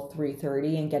until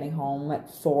 3:30 and getting home at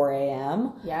 4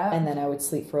 a.m. Yeah. And then I would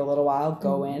sleep for a little while,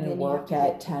 go in and work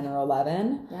at 10 or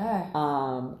 11. Yeah.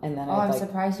 And then I'm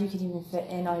surprised you could even fit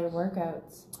in all your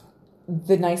workouts.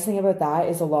 The nice thing about that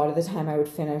is a lot of the time I would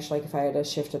finish, like if I had a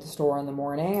shift at the store in the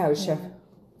morning, I would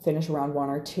finish around 1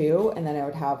 or 2, and then I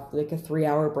would have like a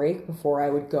 3-hour break before I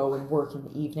would go and work in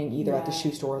the evening, either at the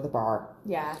shoe store or the bar.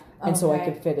 Yeah. And so I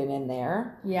could fit it in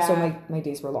there. Yeah. So my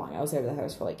days were long. I was out of the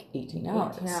house for like 18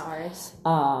 hours. 18 hours.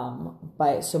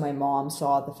 But so my mom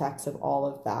saw the effects of all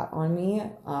of that on me,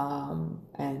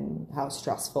 and how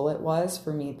stressful it was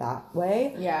for me that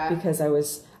way. Yeah. Because I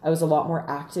was a lot more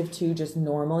active too, just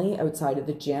normally outside of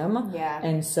the gym. Yeah.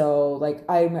 And so like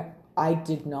I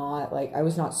did not, like, I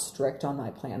was not strict on my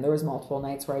plan. There was multiple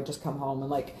nights where I'd just come home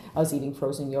and, like, I was eating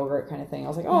frozen yogurt kind of thing. I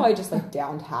was like, oh, I just, like,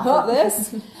 downed half of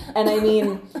this. And I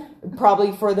mean,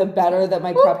 probably for the better that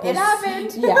my prep was... It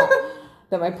happened! Yeah.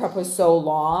 That my prep was so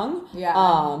long.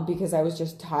 Yeah. Because I was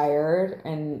just tired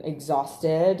and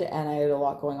exhausted and I had a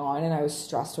lot going on and I was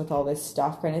stressed with all this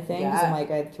stuff kind of thing. Because I'm like,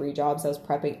 I had 3 jobs, I was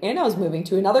prepping, and I was moving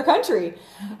to another country.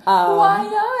 Why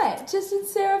not? Just in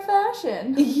Sarah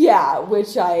fashion. Yeah,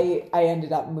 which I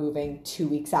ended up moving 2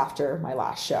 weeks after my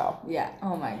last show. Yeah.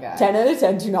 Oh my god. 10 out of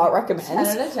 10, do not recommend. 10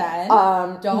 out of 10.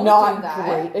 Don't not do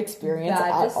that. Great experience Bad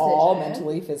at decision. all,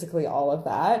 mentally, physically, all of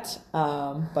that.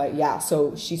 But yeah,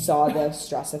 so she saw the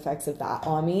stress effects of that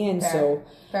on me, and so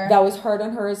that was hard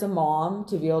on her as a mom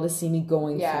to be able to see me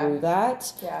going through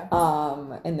that.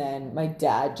 And then my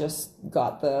dad just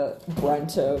got the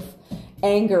brunt of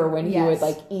anger when he would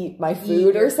like eat my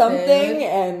food or something,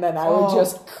 and then I would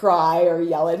just cry or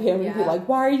yell at him and be like,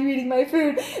 why are you eating my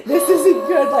food? This isn't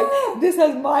good. Like, this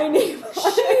has my name on it.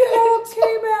 She-Hulk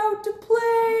came out to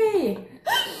play.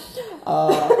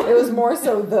 It was more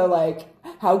so the like,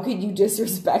 how could you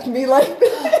disrespect me like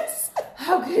this?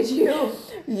 How could you?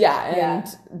 Yeah,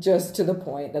 and just to the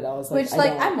point that I was like... Which,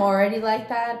 like, I'm already like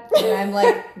that, and I'm,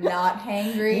 like, not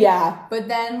hangry. Yeah. But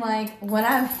then, like, when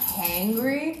I'm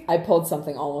hangry... I pulled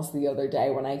something almost the other day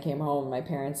when I came home. My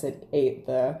parents had ate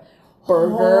the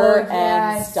burger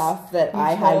and stuff that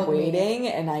I had waiting,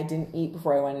 and I didn't eat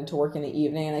before I went into work in the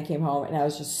evening, and I came home, and I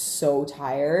was just so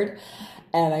tired.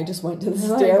 And I just went to the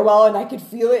stairwell, and I could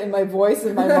feel it in my voice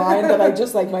and my mind that I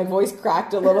just, like, my voice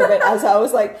cracked a little bit as I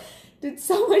was like... Did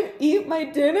someone eat my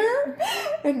dinner?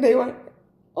 And they went,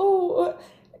 oh,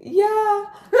 yeah.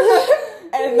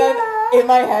 And then in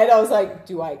my head, I was like,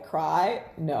 do I cry?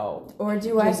 No. Or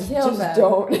do I kill them? Just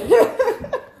don't.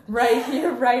 Right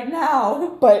here, right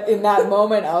now. But in that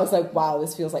moment, I was like, wow,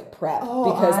 this feels like prep.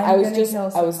 Because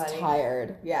I was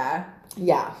tired. Yeah.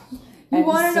 Yeah. You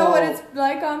want to know what it's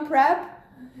like on prep?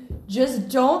 Just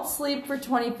don't sleep for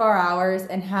 24 hours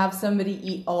and have somebody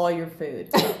eat all your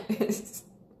food.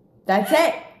 That's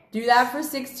it. Do that for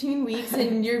 16 weeks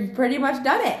and you're pretty much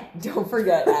done it. Don't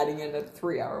forget adding in a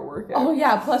 3-hour workout. Oh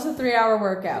yeah, plus a 3-hour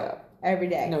workout every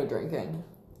day. No drinking.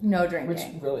 No drinking. Which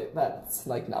really, that's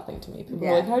like nothing to me. People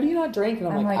are like, how do you not drink? And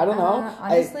I'm like, I don't know.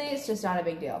 Honestly, it's just not a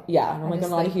big deal. Yeah, and I'm like,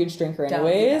 I'm not a huge drinker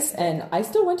anyways. And I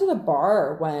still went to the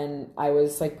bar when I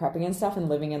was like prepping and stuff and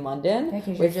living in London with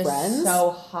you're just friends. So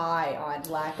high on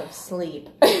lack of sleep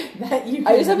that you.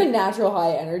 I just have a natural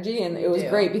high energy, and it was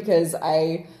great because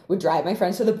I would drive my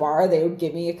friends to the bar. They would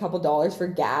give me a couple dollars for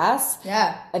gas.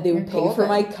 Yeah, and they would pay for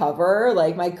my cover,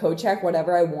 like my co-check,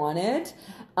 whatever I wanted.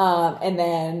 And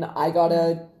then I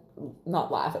gotta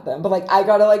not laugh at them, but like I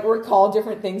gotta like recall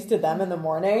different things to them in the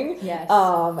morning. Yes.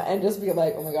 And just be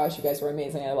like, oh my gosh, you guys were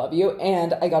amazing. I love you.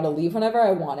 And I gotta leave whenever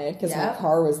I wanted because my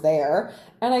car was there.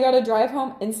 And I gotta drive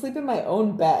home and sleep in my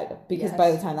own bed because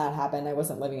by the time that happened, I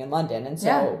wasn't living in London. And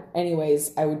so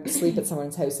anyways, I would sleep at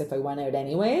someone's house if I went out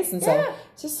anyways. And so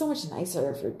it's just so much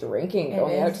nicer if you're drinking,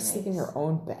 going out to sleep in your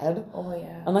own bed. Oh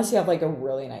yeah. Unless you have like a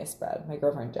really nice bed. My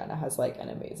girlfriend Jenna has like an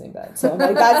amazing bed. So I'm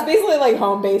like, that's basically like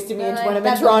home base to me when I'm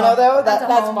in Toronto though. That's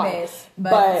fine. Base,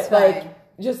 but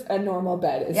like just a normal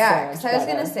bed is so much I was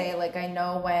gonna say, like, I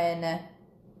know when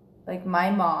like my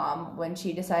mom, when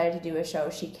she decided to do a show,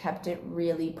 she kept it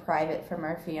really private from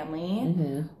our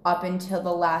family up until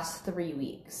the last 3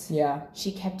 weeks. Yeah.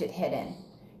 She kept it hidden.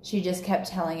 She just kept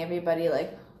telling everybody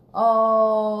like,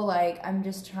 oh, like I'm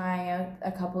just trying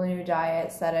a couple of new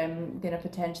diets that I'm going to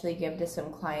potentially give to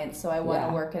some clients. So I want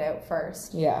to work it out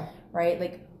first. Yeah. Right?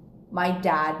 Like my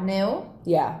dad knew.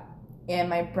 Yeah. And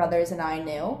my brothers and I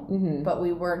knew, but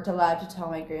we weren't allowed to tell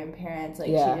my grandparents. Like,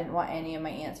 she didn't want any of my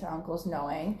aunts or uncles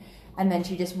knowing. And then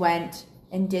she just went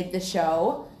and did the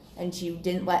show, and she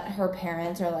didn't let her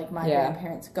parents or, like, my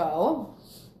grandparents go.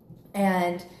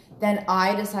 And then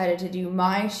I decided to do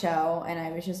my show, and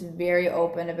I was just very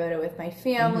open about it with my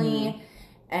family.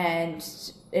 And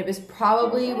it was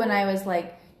probably when I was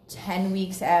like 10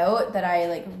 weeks out that I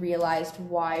like realized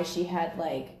why she had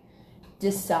like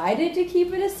decided to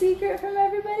keep it a secret from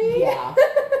everybody. Yeah.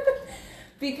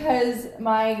 Because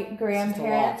my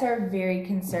grandparents are very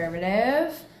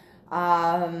conservative.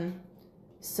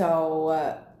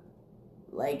 So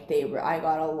like I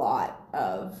got a lot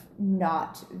of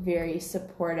not very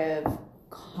supportive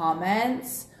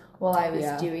comments while I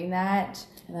was doing that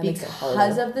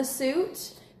because of the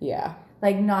suit. Yeah.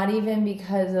 Like not even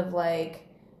because of like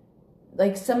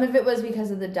some of it was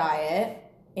because of the diet,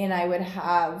 and I would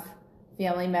have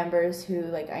family members who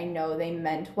like I know they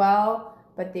meant well,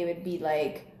 but they would be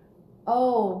like,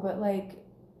 oh, but like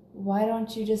why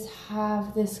don't you just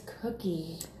have this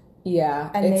cookie? Yeah,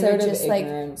 and it's they would out just of like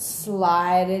ignorance.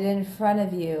 slide it in front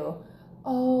of you.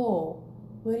 Oh,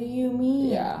 what do you mean?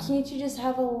 Yeah. Can't you just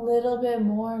have a little bit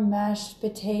more mashed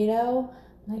potato?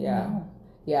 I'm like, Yeah. no.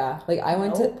 Yeah, like I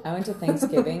went to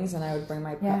Thanksgivings and I would bring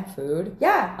my prep food.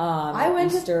 Yeah, I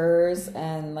went Easter's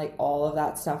and like all of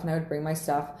that stuff, and I would bring my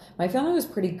stuff. My family was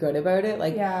pretty good about it.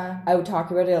 Like, I would talk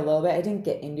about it a little bit. I didn't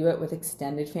get into it with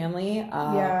extended family.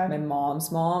 My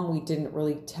mom's mom, we didn't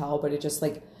really tell, but it just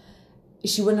like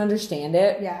she wouldn't understand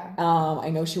it. Yeah.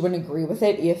 I know she wouldn't agree with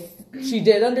it if she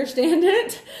did understand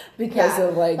it because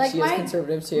of like she is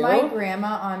conservative too. My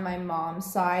grandma on my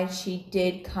mom's side, she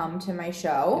did come to my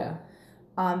show. Yeah.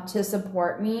 To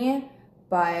support me,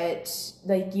 but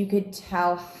like you could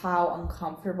tell how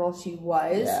uncomfortable she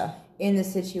was in the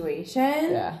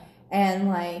situation. Yeah. And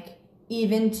like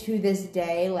even to this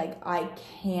day, like I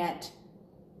can't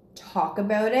talk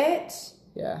about it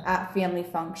at family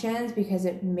functions because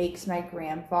it makes my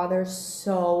grandfather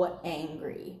so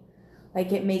angry.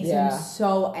 Like it makes him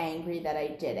so angry that I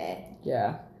did it.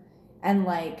 Yeah. And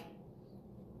like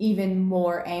even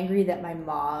more angry that my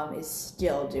mom is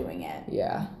still doing it.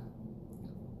 Yeah.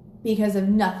 Because of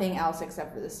nothing else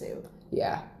except for the suit.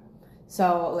 Yeah.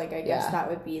 So, like, I guess that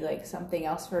would be, like, something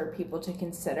else for people to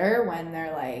consider when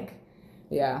they're, like,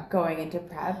 going into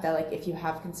prep. That, like, if you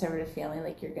have conservative family,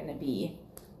 like, you're going to be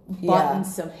butting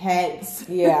some heads.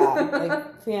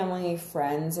 Like, family,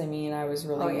 friends. I mean, I was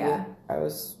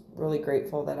really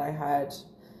grateful that I had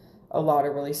a lot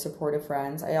of really supportive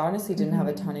friends. I honestly didn't have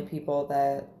a ton of people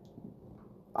that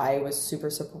I was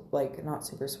not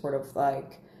super supportive,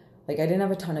 like I didn't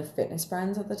have a ton of fitness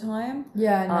friends at the time.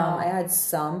 Yeah, no. I had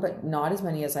some, but not as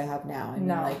many as I have now. I mean,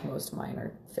 like most of mine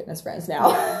are fitness friends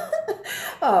now.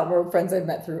 Or friends I've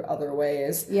met through other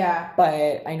ways. Yeah.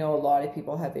 But I know a lot of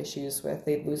people have issues with,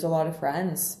 they lose a lot of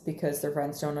friends because their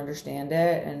friends don't understand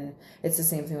it. And it's the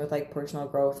same thing with like personal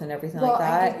growth and everything like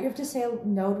that. You have to say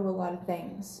no to a lot of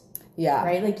things. Yeah.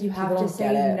 Right? Like you have to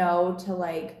say no to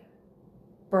like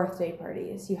birthday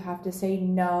parties. You have to say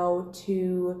no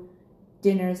to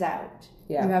dinners out.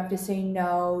 Yeah. You have to say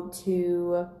no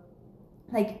to,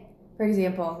 like, for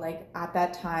example, like at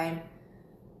that time,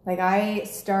 like I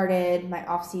started my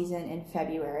off season in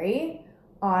February.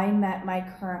 I met my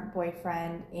current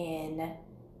boyfriend in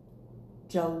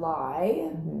July.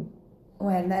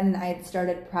 When then I had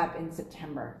started prep in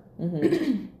September.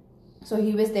 So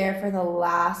he was there for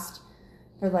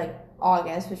like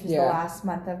August, which was the last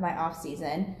month of my off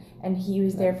season, and he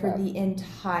was there for the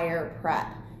entire prep.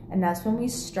 And that's when we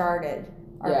started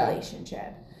our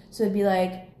relationship. So it'd be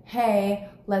like, hey,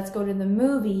 let's go to the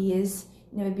movies.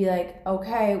 And it would be like,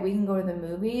 okay, we can go to the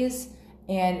movies.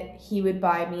 And he would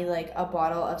buy me like a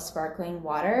bottle of sparkling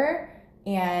water.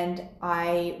 And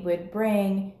I would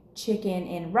bring chicken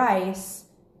and rice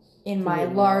in my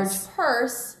large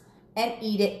purse and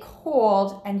eat it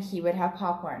cold. And he would have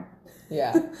popcorn.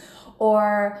 Yeah.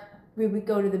 Or we would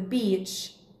go to the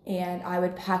beach and I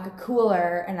would pack a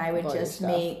cooler and I would just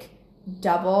make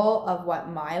double of what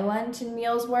my lunch and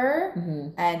meals were,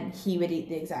 and he would eat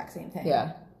the exact same thing.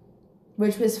 Yeah.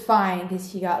 Which was fine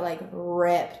because he got like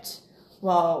ripped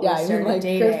while we started like,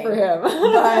 dating. Good for him.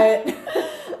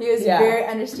 But he was very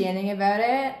understanding about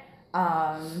it.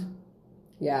 I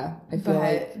feel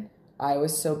like I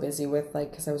was so busy with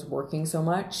like, because I was working so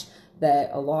much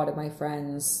that a lot of my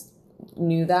friends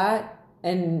knew that.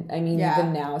 And I mean,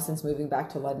 even now, since moving back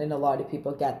to London, a lot of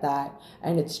people get that.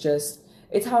 And it's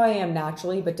how I am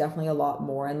naturally, but definitely a lot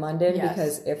more in London.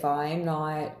 Because if I'm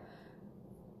not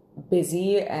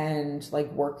busy and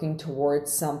like working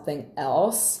towards something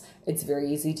else, it's very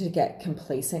easy to get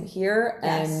complacent here.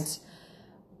 And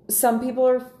some people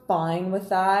are fine with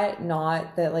that.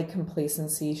 Not that like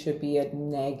complacency should be a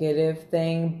negative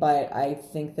thing, but I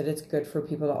think that it's good for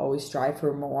people to always strive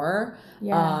for more.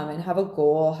 And have a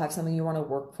goal, have something you want to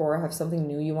work for, have something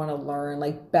new you want to learn,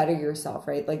 like better yourself,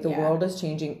 right? Like the world is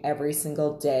changing every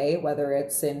single day, whether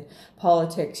it's in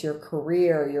politics, your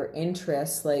career, your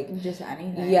interests, like just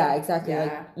anything. Yeah, exactly.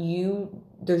 Like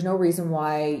there's no reason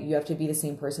why you have to be the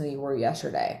same person that you were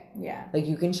yesterday. Yeah. Like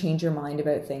you can change your mind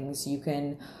about things. You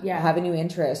can have a new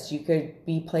interest. You could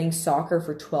be playing soccer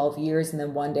for 12 years and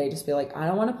then one day just be like, I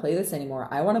don't want to play this anymore.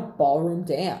 I want to ballroom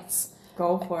dance.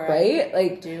 Go for it. Right?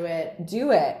 Like do it.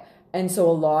 Do it. And so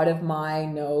a lot of my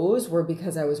no's were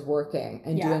because I was working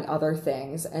and doing other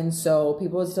things. And so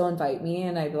people would still invite me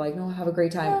and I'd be like, no, have a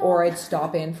great time. Or I'd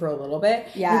stop in for a little bit.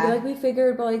 Yeah. And they'd be like, we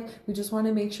figured, but like, we just want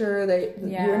to make sure that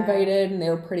you're invited. And they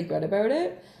were pretty good about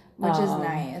it. Which is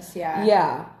nice. Yeah.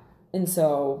 Yeah. And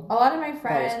so a lot of my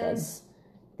friends,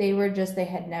 they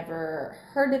had never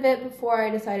heard of it before I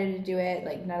decided to do it.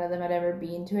 Like none of them had ever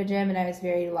been to a gym. And I was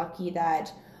very lucky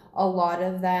that a lot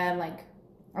of them, like,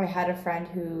 I had a friend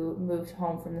who moved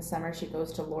home from the summer. She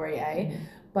goes to Laurier.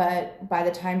 But by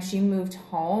the time she moved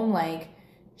home, like,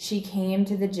 she came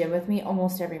to the gym with me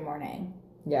almost every morning.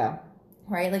 Yeah.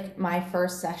 Right? Like, my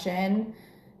first session,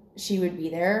 she would be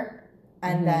there.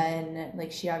 And then,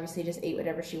 like, she obviously just ate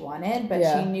whatever she wanted. But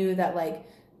she knew that, like,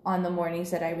 on the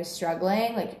mornings that I was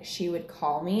struggling, like, she would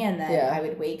call me. And then I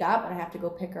would wake up and I'd have to go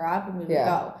pick her up and we would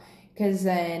go. Because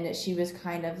then she was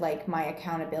kind of, like, my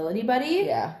accountability buddy.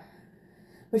 Yeah.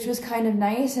 Which was kind of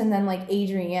nice. And then, like,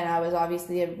 Adriana was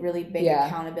obviously a really big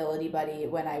accountability buddy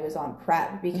when I was on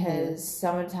prep. Because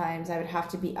sometimes I would have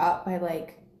to be up by,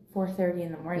 like, 4:30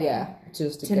 in the morning. Yeah,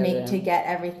 just to get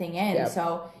everything in. Yep.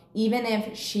 So even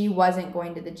if she wasn't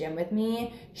going to the gym with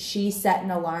me, she set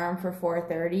an alarm for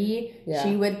 4:30. Yeah.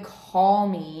 She would call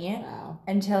me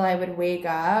until I would wake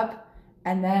up.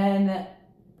 And then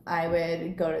I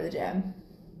would go to the gym.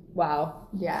 Wow.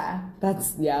 Yeah.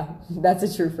 That's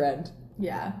a true friend.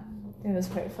 Yeah, it was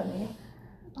quite funny.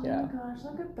 Oh my gosh,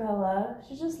 look at Bella.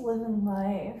 She's just living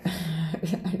life.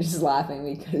 I'm just laughing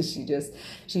because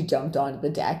she jumped onto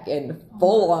the deck and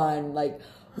full on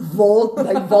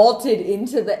vaulted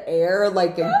into the air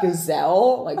like a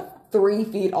gazelle, like 3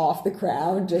 feet off the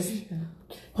ground, just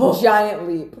giant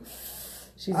leap.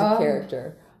 She's a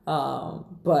character.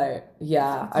 But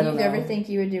yeah, I don't know. Do you ever think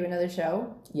you would do another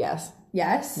show? Yes.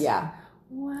 Yes? Yeah.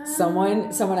 Wow.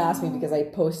 Someone asked me because I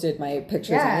posted my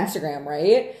pictures on Instagram,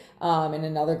 right? And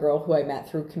another girl who I met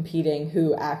through competing,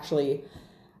 who actually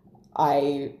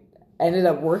I ended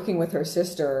up working with her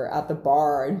sister at the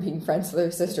bar and being friends with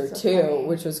her sister too, funny.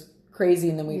 Which was crazy.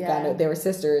 And then we found out they were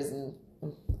sisters and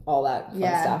all that fun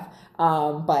stuff.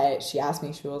 But she asked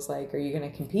me, she was like, "Are you going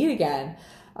to compete again?"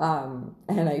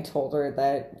 And I told her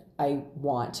that I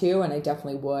want to, and I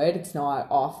definitely would. It's not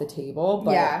off the table,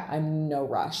 but I'm in no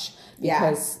rush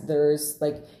because there's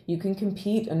like, you can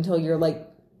compete until you're like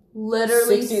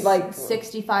literally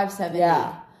 65, 70.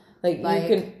 Yeah. Like you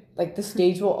can, like the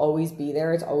stage will always be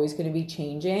there. It's always going to be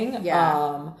changing.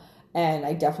 Yeah. And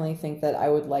I definitely think that I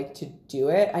would like to do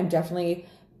it. I'm definitely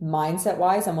mindset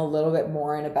wise, I'm a little bit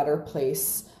more in a better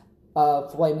place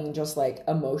of, well, I mean, just like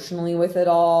emotionally with it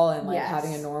all and like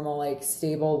having a normal, like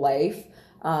stable life.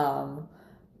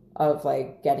 Of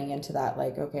like getting into that,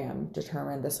 like, okay, I'm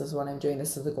determined, this is what I'm doing,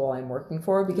 this is the goal I'm working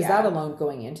for, because that alone,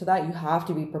 going into that, you have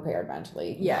to be prepared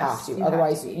mentally. You have to,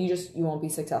 otherwise you won't be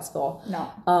successful.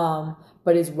 No.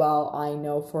 But as well, I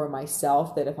know for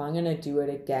myself that if I'm gonna do it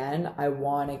again, I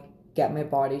want to get my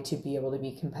body to be able to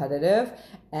be competitive.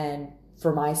 And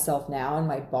for myself now and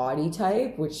my body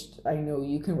type, which I know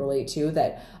you can relate to,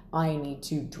 that I need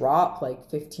to drop like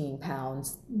 15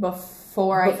 pounds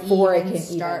before I can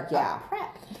start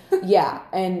prep. Yeah,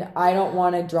 and I don't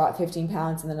want to drop 15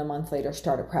 pounds and then a month later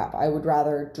start a prep. I would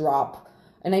rather drop,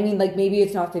 and I mean, like, maybe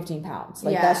it's not 15 pounds.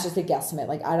 Like, that's just a guesstimate.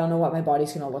 Like, I don't know what my body's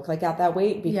going to look like at that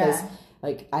weight because,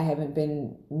 like, I haven't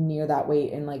been near that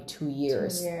weight in like 2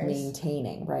 years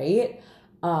maintaining, right?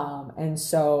 And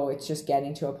so it's just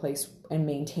getting to a place and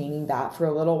maintaining that for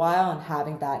a little while and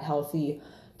having that healthy,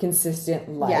 consistent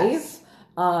life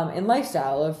and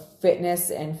lifestyle of fitness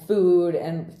and food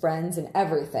and friends and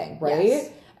everything,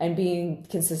 right? And being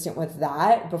consistent with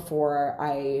that before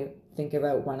I think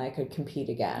about when I could compete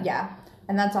again. Yeah.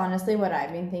 And that's honestly what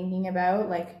I've been thinking about.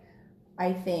 Like,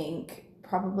 I think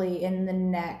probably in the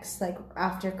next, like,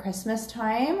 after Christmas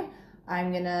time,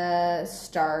 I'm gonna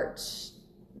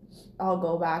I'll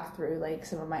go back through like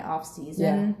some of my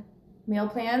off-season meal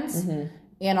plans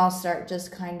And I'll start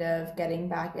just kind of getting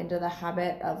back into the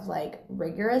habit of like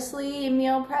rigorously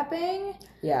meal prepping.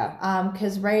 Yeah.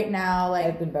 Because right now, like,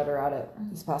 I've been better at it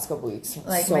these past couple weeks.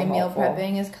 Like so my meal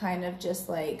prepping is kind of just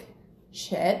like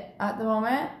shit at the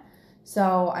moment.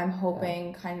 So I'm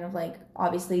hoping kind of like,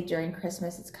 obviously during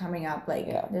Christmas it's coming up, like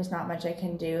there's not much I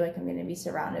can do. Like I'm going to be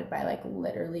surrounded by like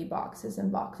literally boxes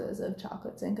and boxes of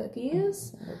chocolates and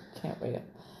cookies. I can't wait.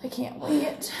 I can't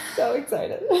wait. So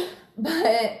excited.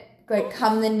 But like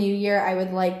come the new year, I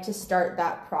would like to start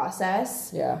that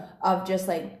process of just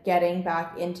like getting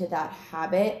back into that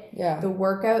habit. Yeah. The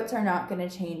workouts are not going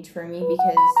to change for me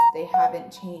because they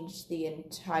haven't changed the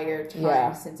entire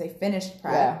time since I finished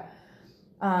prep.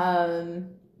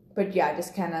 But yeah,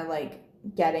 just kind of like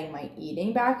getting my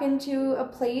eating back into a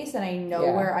place, and I know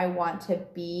where I want to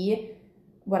be,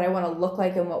 what I want to look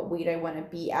like and what weight I want to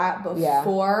be at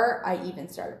before I even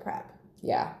start a prep.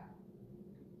 Yeah.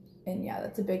 And yeah,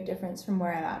 that's a big difference from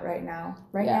where I'm at right now.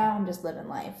 Right now, I'm just living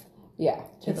life. Yeah,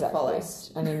 to the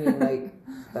fullest. And I mean,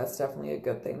 like, that's definitely a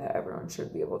good thing that everyone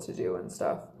should be able to do and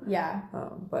stuff. Yeah.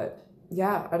 But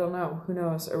yeah, I don't know. Who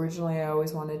knows? Originally, I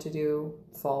always wanted to do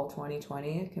fall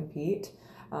 2020 compete.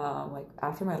 Like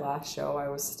after my last show, I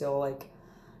was still like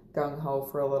gung ho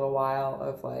for a little while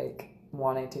of like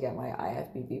wanting to get my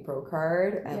IFBB pro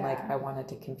card, and like I wanted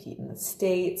to compete in the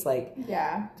States, like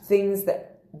things that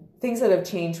have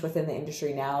changed within the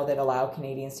industry now that allow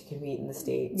Canadians to compete in the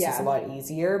States is a lot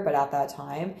easier. But at that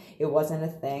time, it wasn't a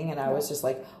thing. And I was just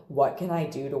like, what can I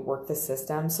do to work the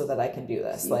system so that I can do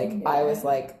this? Like, I was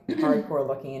like hardcore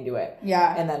looking into it.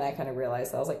 Yeah. And then I kind of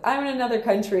realized, I was like, I'm in another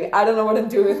country. I don't know what I'm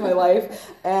doing with my life.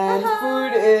 And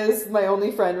food is my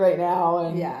only friend right now.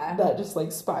 And that just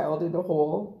like spiraled into a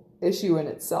whole issue in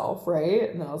itself, right?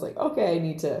 And then I was like, okay, I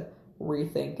need to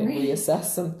rethink and reassess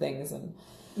some things and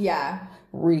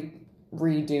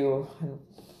redo and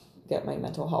get my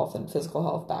mental health and physical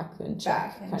health back in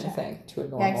check, of thing, to a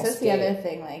normal because that's state. the other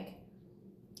thing, like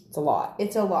it's a lot.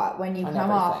 It's a lot when you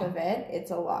come off of it.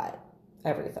 It's a lot.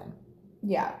 Everything.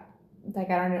 Yeah, like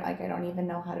I don't even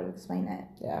know how to explain it.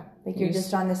 Yeah, like you're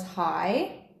just on this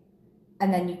high,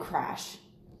 and then you crash.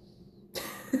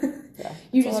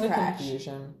 You just crash.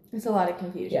 Confusion. It's a lot of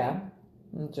confusion. Yeah,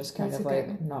 and just kind of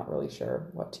like not really sure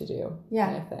what to do. Yeah,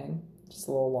 kind of thing. Just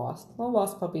a little lost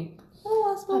puppy. A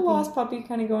little lost puppy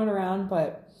kind of going around,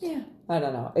 but I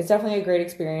don't know. It's definitely a great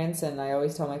experience, and I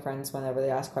always tell my friends whenever they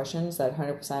ask questions that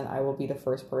 100% I will be the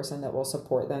first person that will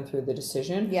support them through the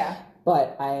decision. Yeah.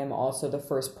 But I am also the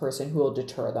first person who will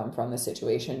deter them from the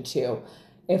situation too,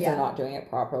 if they're not doing it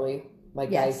properly.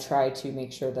 Like I try to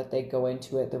make sure that they go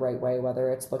into it the right way, whether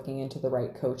it's looking into the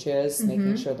right coaches,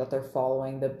 making sure that they're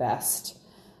following the best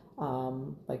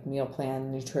like meal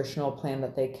plan, nutritional plan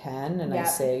that they can. And I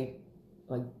say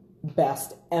like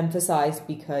best emphasized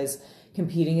because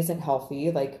competing isn't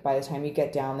healthy. Like by the time you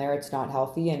get down there, it's not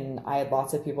healthy. And I had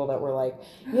lots of people that were like,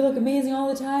 you look amazing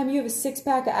all the time. You have a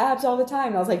 6-pack of abs all the time.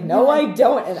 And I was like, no, I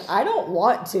don't. And I don't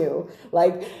want to.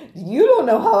 Like, you don't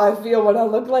know how I feel when I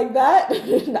look like that. I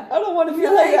don't want to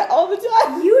feel like that all the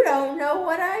time. You don't know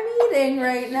what I'm eating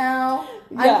right now.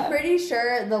 I'm pretty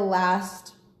sure the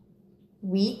last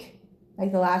week,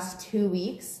 like the last 2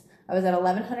 weeks, I was at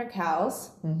 1,100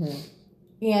 calories.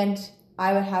 And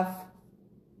I would have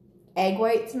egg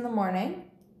whites in the morning,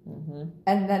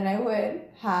 and then I would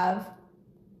have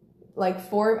like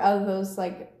 4 out of those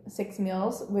like 6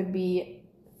 meals would be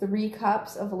 3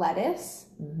 cups of lettuce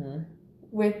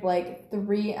with like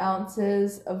 3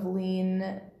 ounces of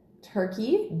lean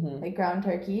turkey, like ground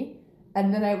turkey,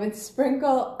 and then I would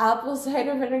sprinkle apple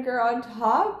cider vinegar on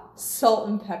top, salt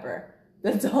and pepper.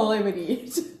 That's all I would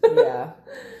eat.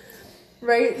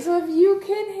 Right? So if you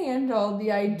can handle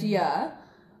the idea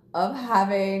of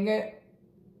having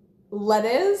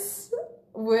lettuce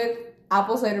with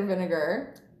apple cider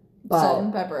vinegar, salt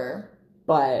and pepper.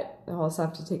 But I also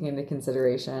have to take into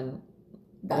consideration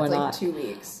that's like 2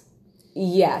 weeks.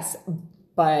 Yes,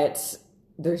 but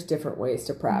there's different ways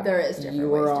to prep. There is different ways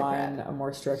to prep. You were on a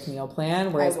more strict meal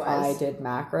plan, whereas I did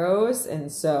macros.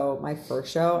 And so my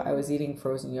first show, I was eating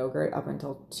frozen yogurt up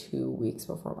until 2 weeks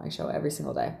before my show every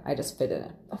single day. I just fit in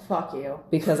it. Oh, fuck you.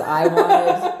 Because I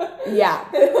wanted...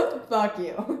 Fuck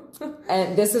you.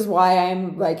 And this is why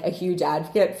I'm like a huge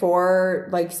advocate for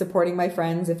like supporting my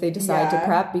friends if they decide to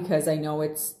prep, because I know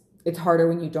it's harder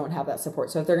when you don't have that support.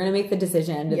 So if they're going to make the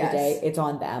decision end of the day, it's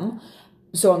on them.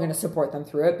 So I'm going to support them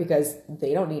through it because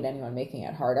they don't need anyone making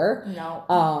it harder.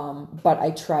 No. But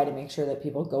I try to make sure that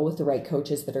people go with the right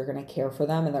coaches that are going to care for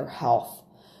them and their health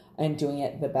and doing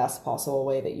it the best possible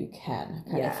way that you can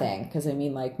kind of thing. Because I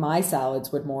mean, like my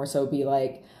salads would more so be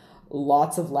like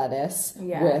lots of lettuce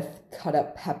with cut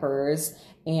up peppers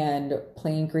and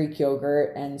plain Greek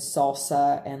yogurt and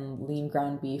salsa and lean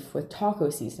ground beef with taco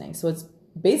seasoning. So it's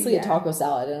basically a taco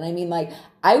salad. And I mean, like,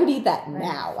 I would eat that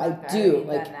now. I do.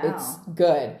 Like, it's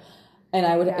good. And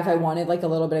I would, if I wanted like a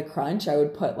little bit of crunch, I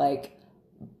would put like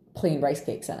plain rice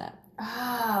cakes in it.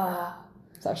 Oh.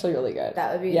 It's actually really good.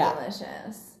 That would be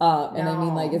delicious. And I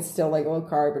mean, like, it's still like low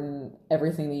carb and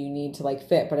everything that you need to like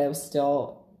fit, but I was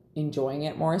still enjoying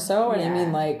it more so. And I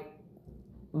mean, like,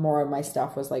 more of my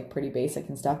stuff was like pretty basic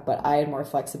and stuff, but I had more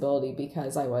flexibility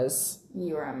because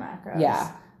you were on macros.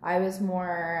 Yeah. I was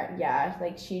more,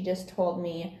 like she just told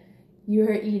me you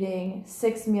are eating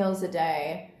 6 meals a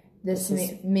day.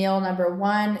 Meal number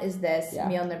 1 is this.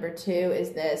 Meal number 2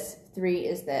 is this. 3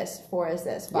 is this. 4 is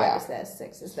this. 5 is this.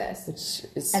 6 is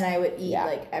this. And I would eat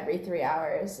like every 3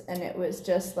 hours, and it was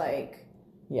just like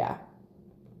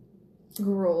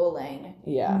grueling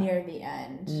near the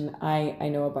end. And I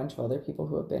know a bunch of other people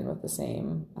who have been with the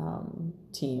same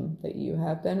team that you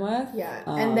have been with.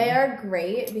 And they are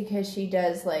great because she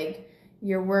does like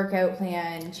your workout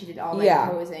plan. She did all my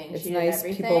posing. It's she nice.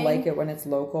 did everything. People like it when it's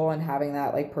local and having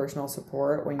that like personal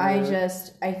support. When you're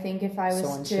I think if I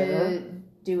was to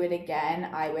do it again,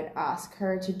 I would ask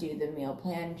her to do the meal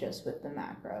plan just with the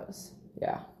macros.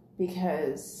 Yeah.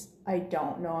 Because I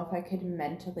don't know if I could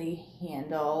mentally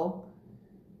handle.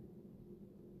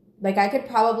 Like, I could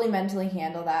probably mentally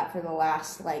handle that for the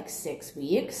last, like, 6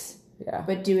 weeks. Yeah.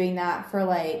 But doing that for,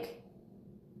 like,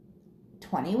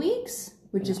 20 weeks,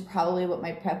 which is probably what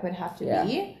my prep would have to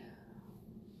be,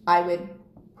 I would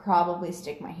probably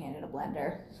stick my hand in a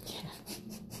blender.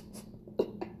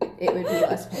 It would be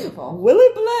less painful. Will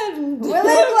it blend? Will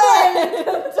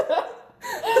it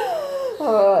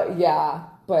blend? Yeah.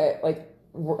 But, like,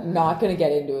 we're not going to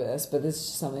get into this, but this is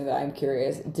something that I'm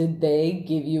curious. Did they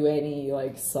give you any,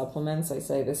 like, supplements, I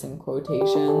say this in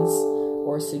quotations,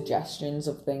 or suggestions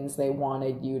of things they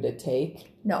wanted you to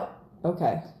take? No.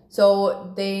 Okay.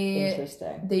 So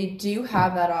Interesting. They do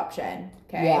have that option,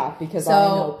 okay? Yeah, because I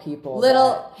know people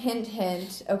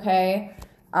hint, okay?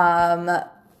 A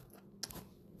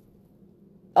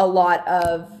lot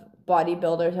of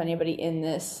bodybuilders, anybody in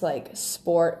this, like,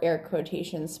 sport, air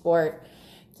quotation sport,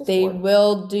 they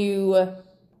will do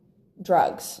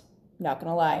drugs. Not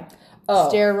gonna lie.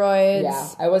 Steroids. Yeah,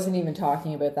 I wasn't even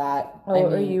talking about that.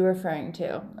 What are you referring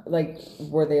to? Like,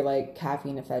 were they like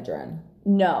caffeine ephedrine?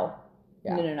 No.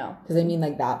 Yeah. No. Because I mean,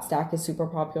 like, that stack is super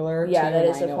popular. Yeah, too, that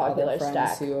and is I a know popular other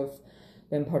friends stack. who have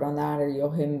been put on that, or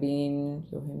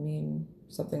yohimbine,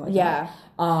 something like that.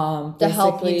 Yeah. To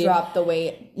help you drop the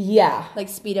weight. Yeah. Like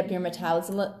speed up your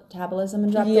metabolism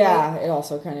and drop the weight. Yeah, it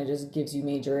also kind of just gives you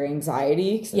major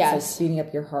anxiety because it's like speeding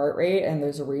up your heart rate, and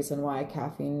there's a reason why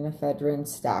caffeine and ephedrine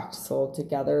stacked sold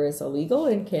together is illegal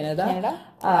in Canada.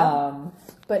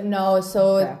 But no,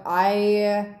 so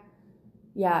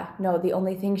the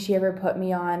only thing she ever put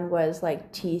me on was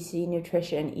like TC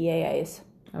Nutrition EAAs.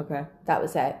 Okay. That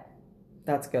was it.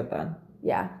 That's good then.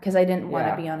 Yeah, because I didn't want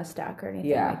to be on a stack or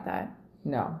anything like that.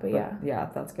 No, but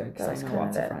that's good because I know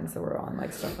lots of friends that were on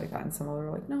like stuff like that, and some of them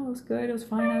were like, "No, it was good. It was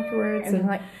fine afterwards." And I'm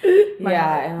like,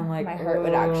 and I'm like, my heart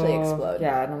would actually explode.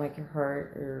 Yeah, and I'm like, your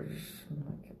heart or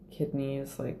like,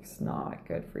 kidneys, like, it's not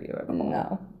good for you at all.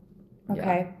 No.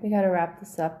 Okay, we gotta wrap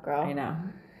this up, girl. I know.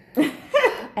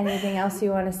 Anything else you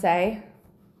want to say?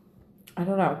 I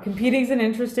don't know. Competing's an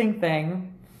interesting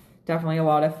thing. Definitely a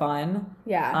lot of fun.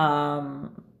 Yeah.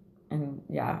 And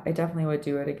yeah, I definitely would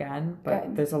do it again,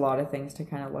 but there's a lot of things to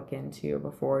kind of look into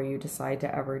before you decide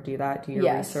to ever do that. Do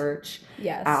your research.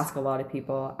 Yes. Ask a lot of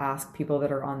people. Ask people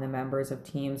that are on the members of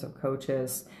teams, of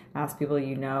coaches. Ask people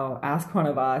you know. Ask one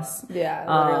of us. Yeah,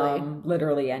 literally.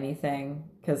 Literally anything,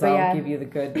 because I'll give you the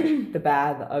good, the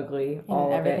bad, the ugly,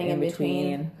 all of it in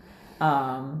between.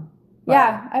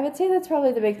 Yeah, I would say that's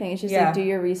probably the big thing. It's just like do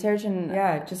your research and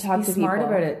just talk be to smart people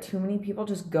about it. Too many people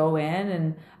just go in,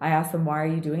 and I ask them, "Why are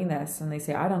you doing this?" And they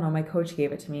say, "I don't know. My coach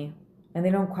gave it to me," and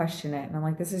they don't question it. And I'm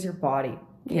like, "This is your body.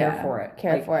 Care for it.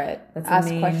 Care for it. That's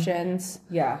ask questions."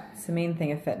 Yeah, it's the main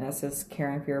thing of fitness is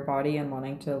caring for your body and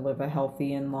wanting to live a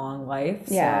healthy and long life.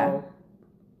 Yeah. So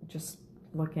just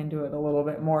look into it a little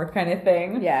bit more, kind of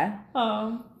thing. Yeah.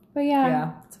 But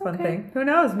it's a fun thing. Who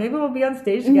knows? Maybe we'll be on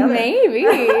stage together. Maybe.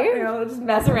 We'll just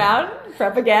mess around,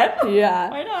 prep again. Yeah.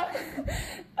 Why not?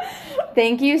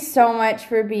 Thank you so much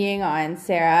for being on,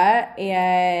 Sarah.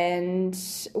 And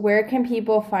where can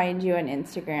people find you on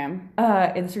Instagram?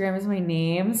 Instagram is my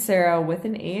name, Sarah with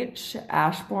an H,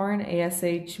 Ashbourne,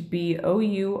 ASHBOURNE.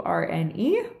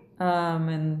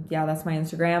 And that's my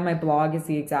Instagram. My blog is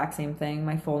the exact same thing.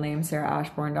 My full name,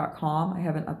 sarahashbourne.com. I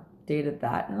haven't dated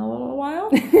that in a little while.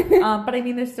 But I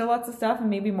mean, there's still lots of stuff and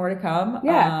maybe more to come.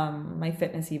 Yeah. My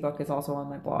fitness ebook is also on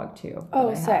my blog too.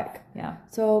 Oh, sick. Yeah.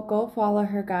 So go follow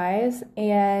her, guys.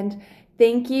 And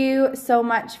thank you so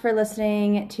much for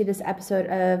listening to this episode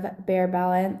of Bare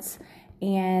Balance.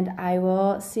 And I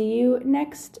will see you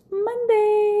next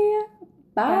Monday.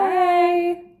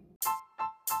 Bye.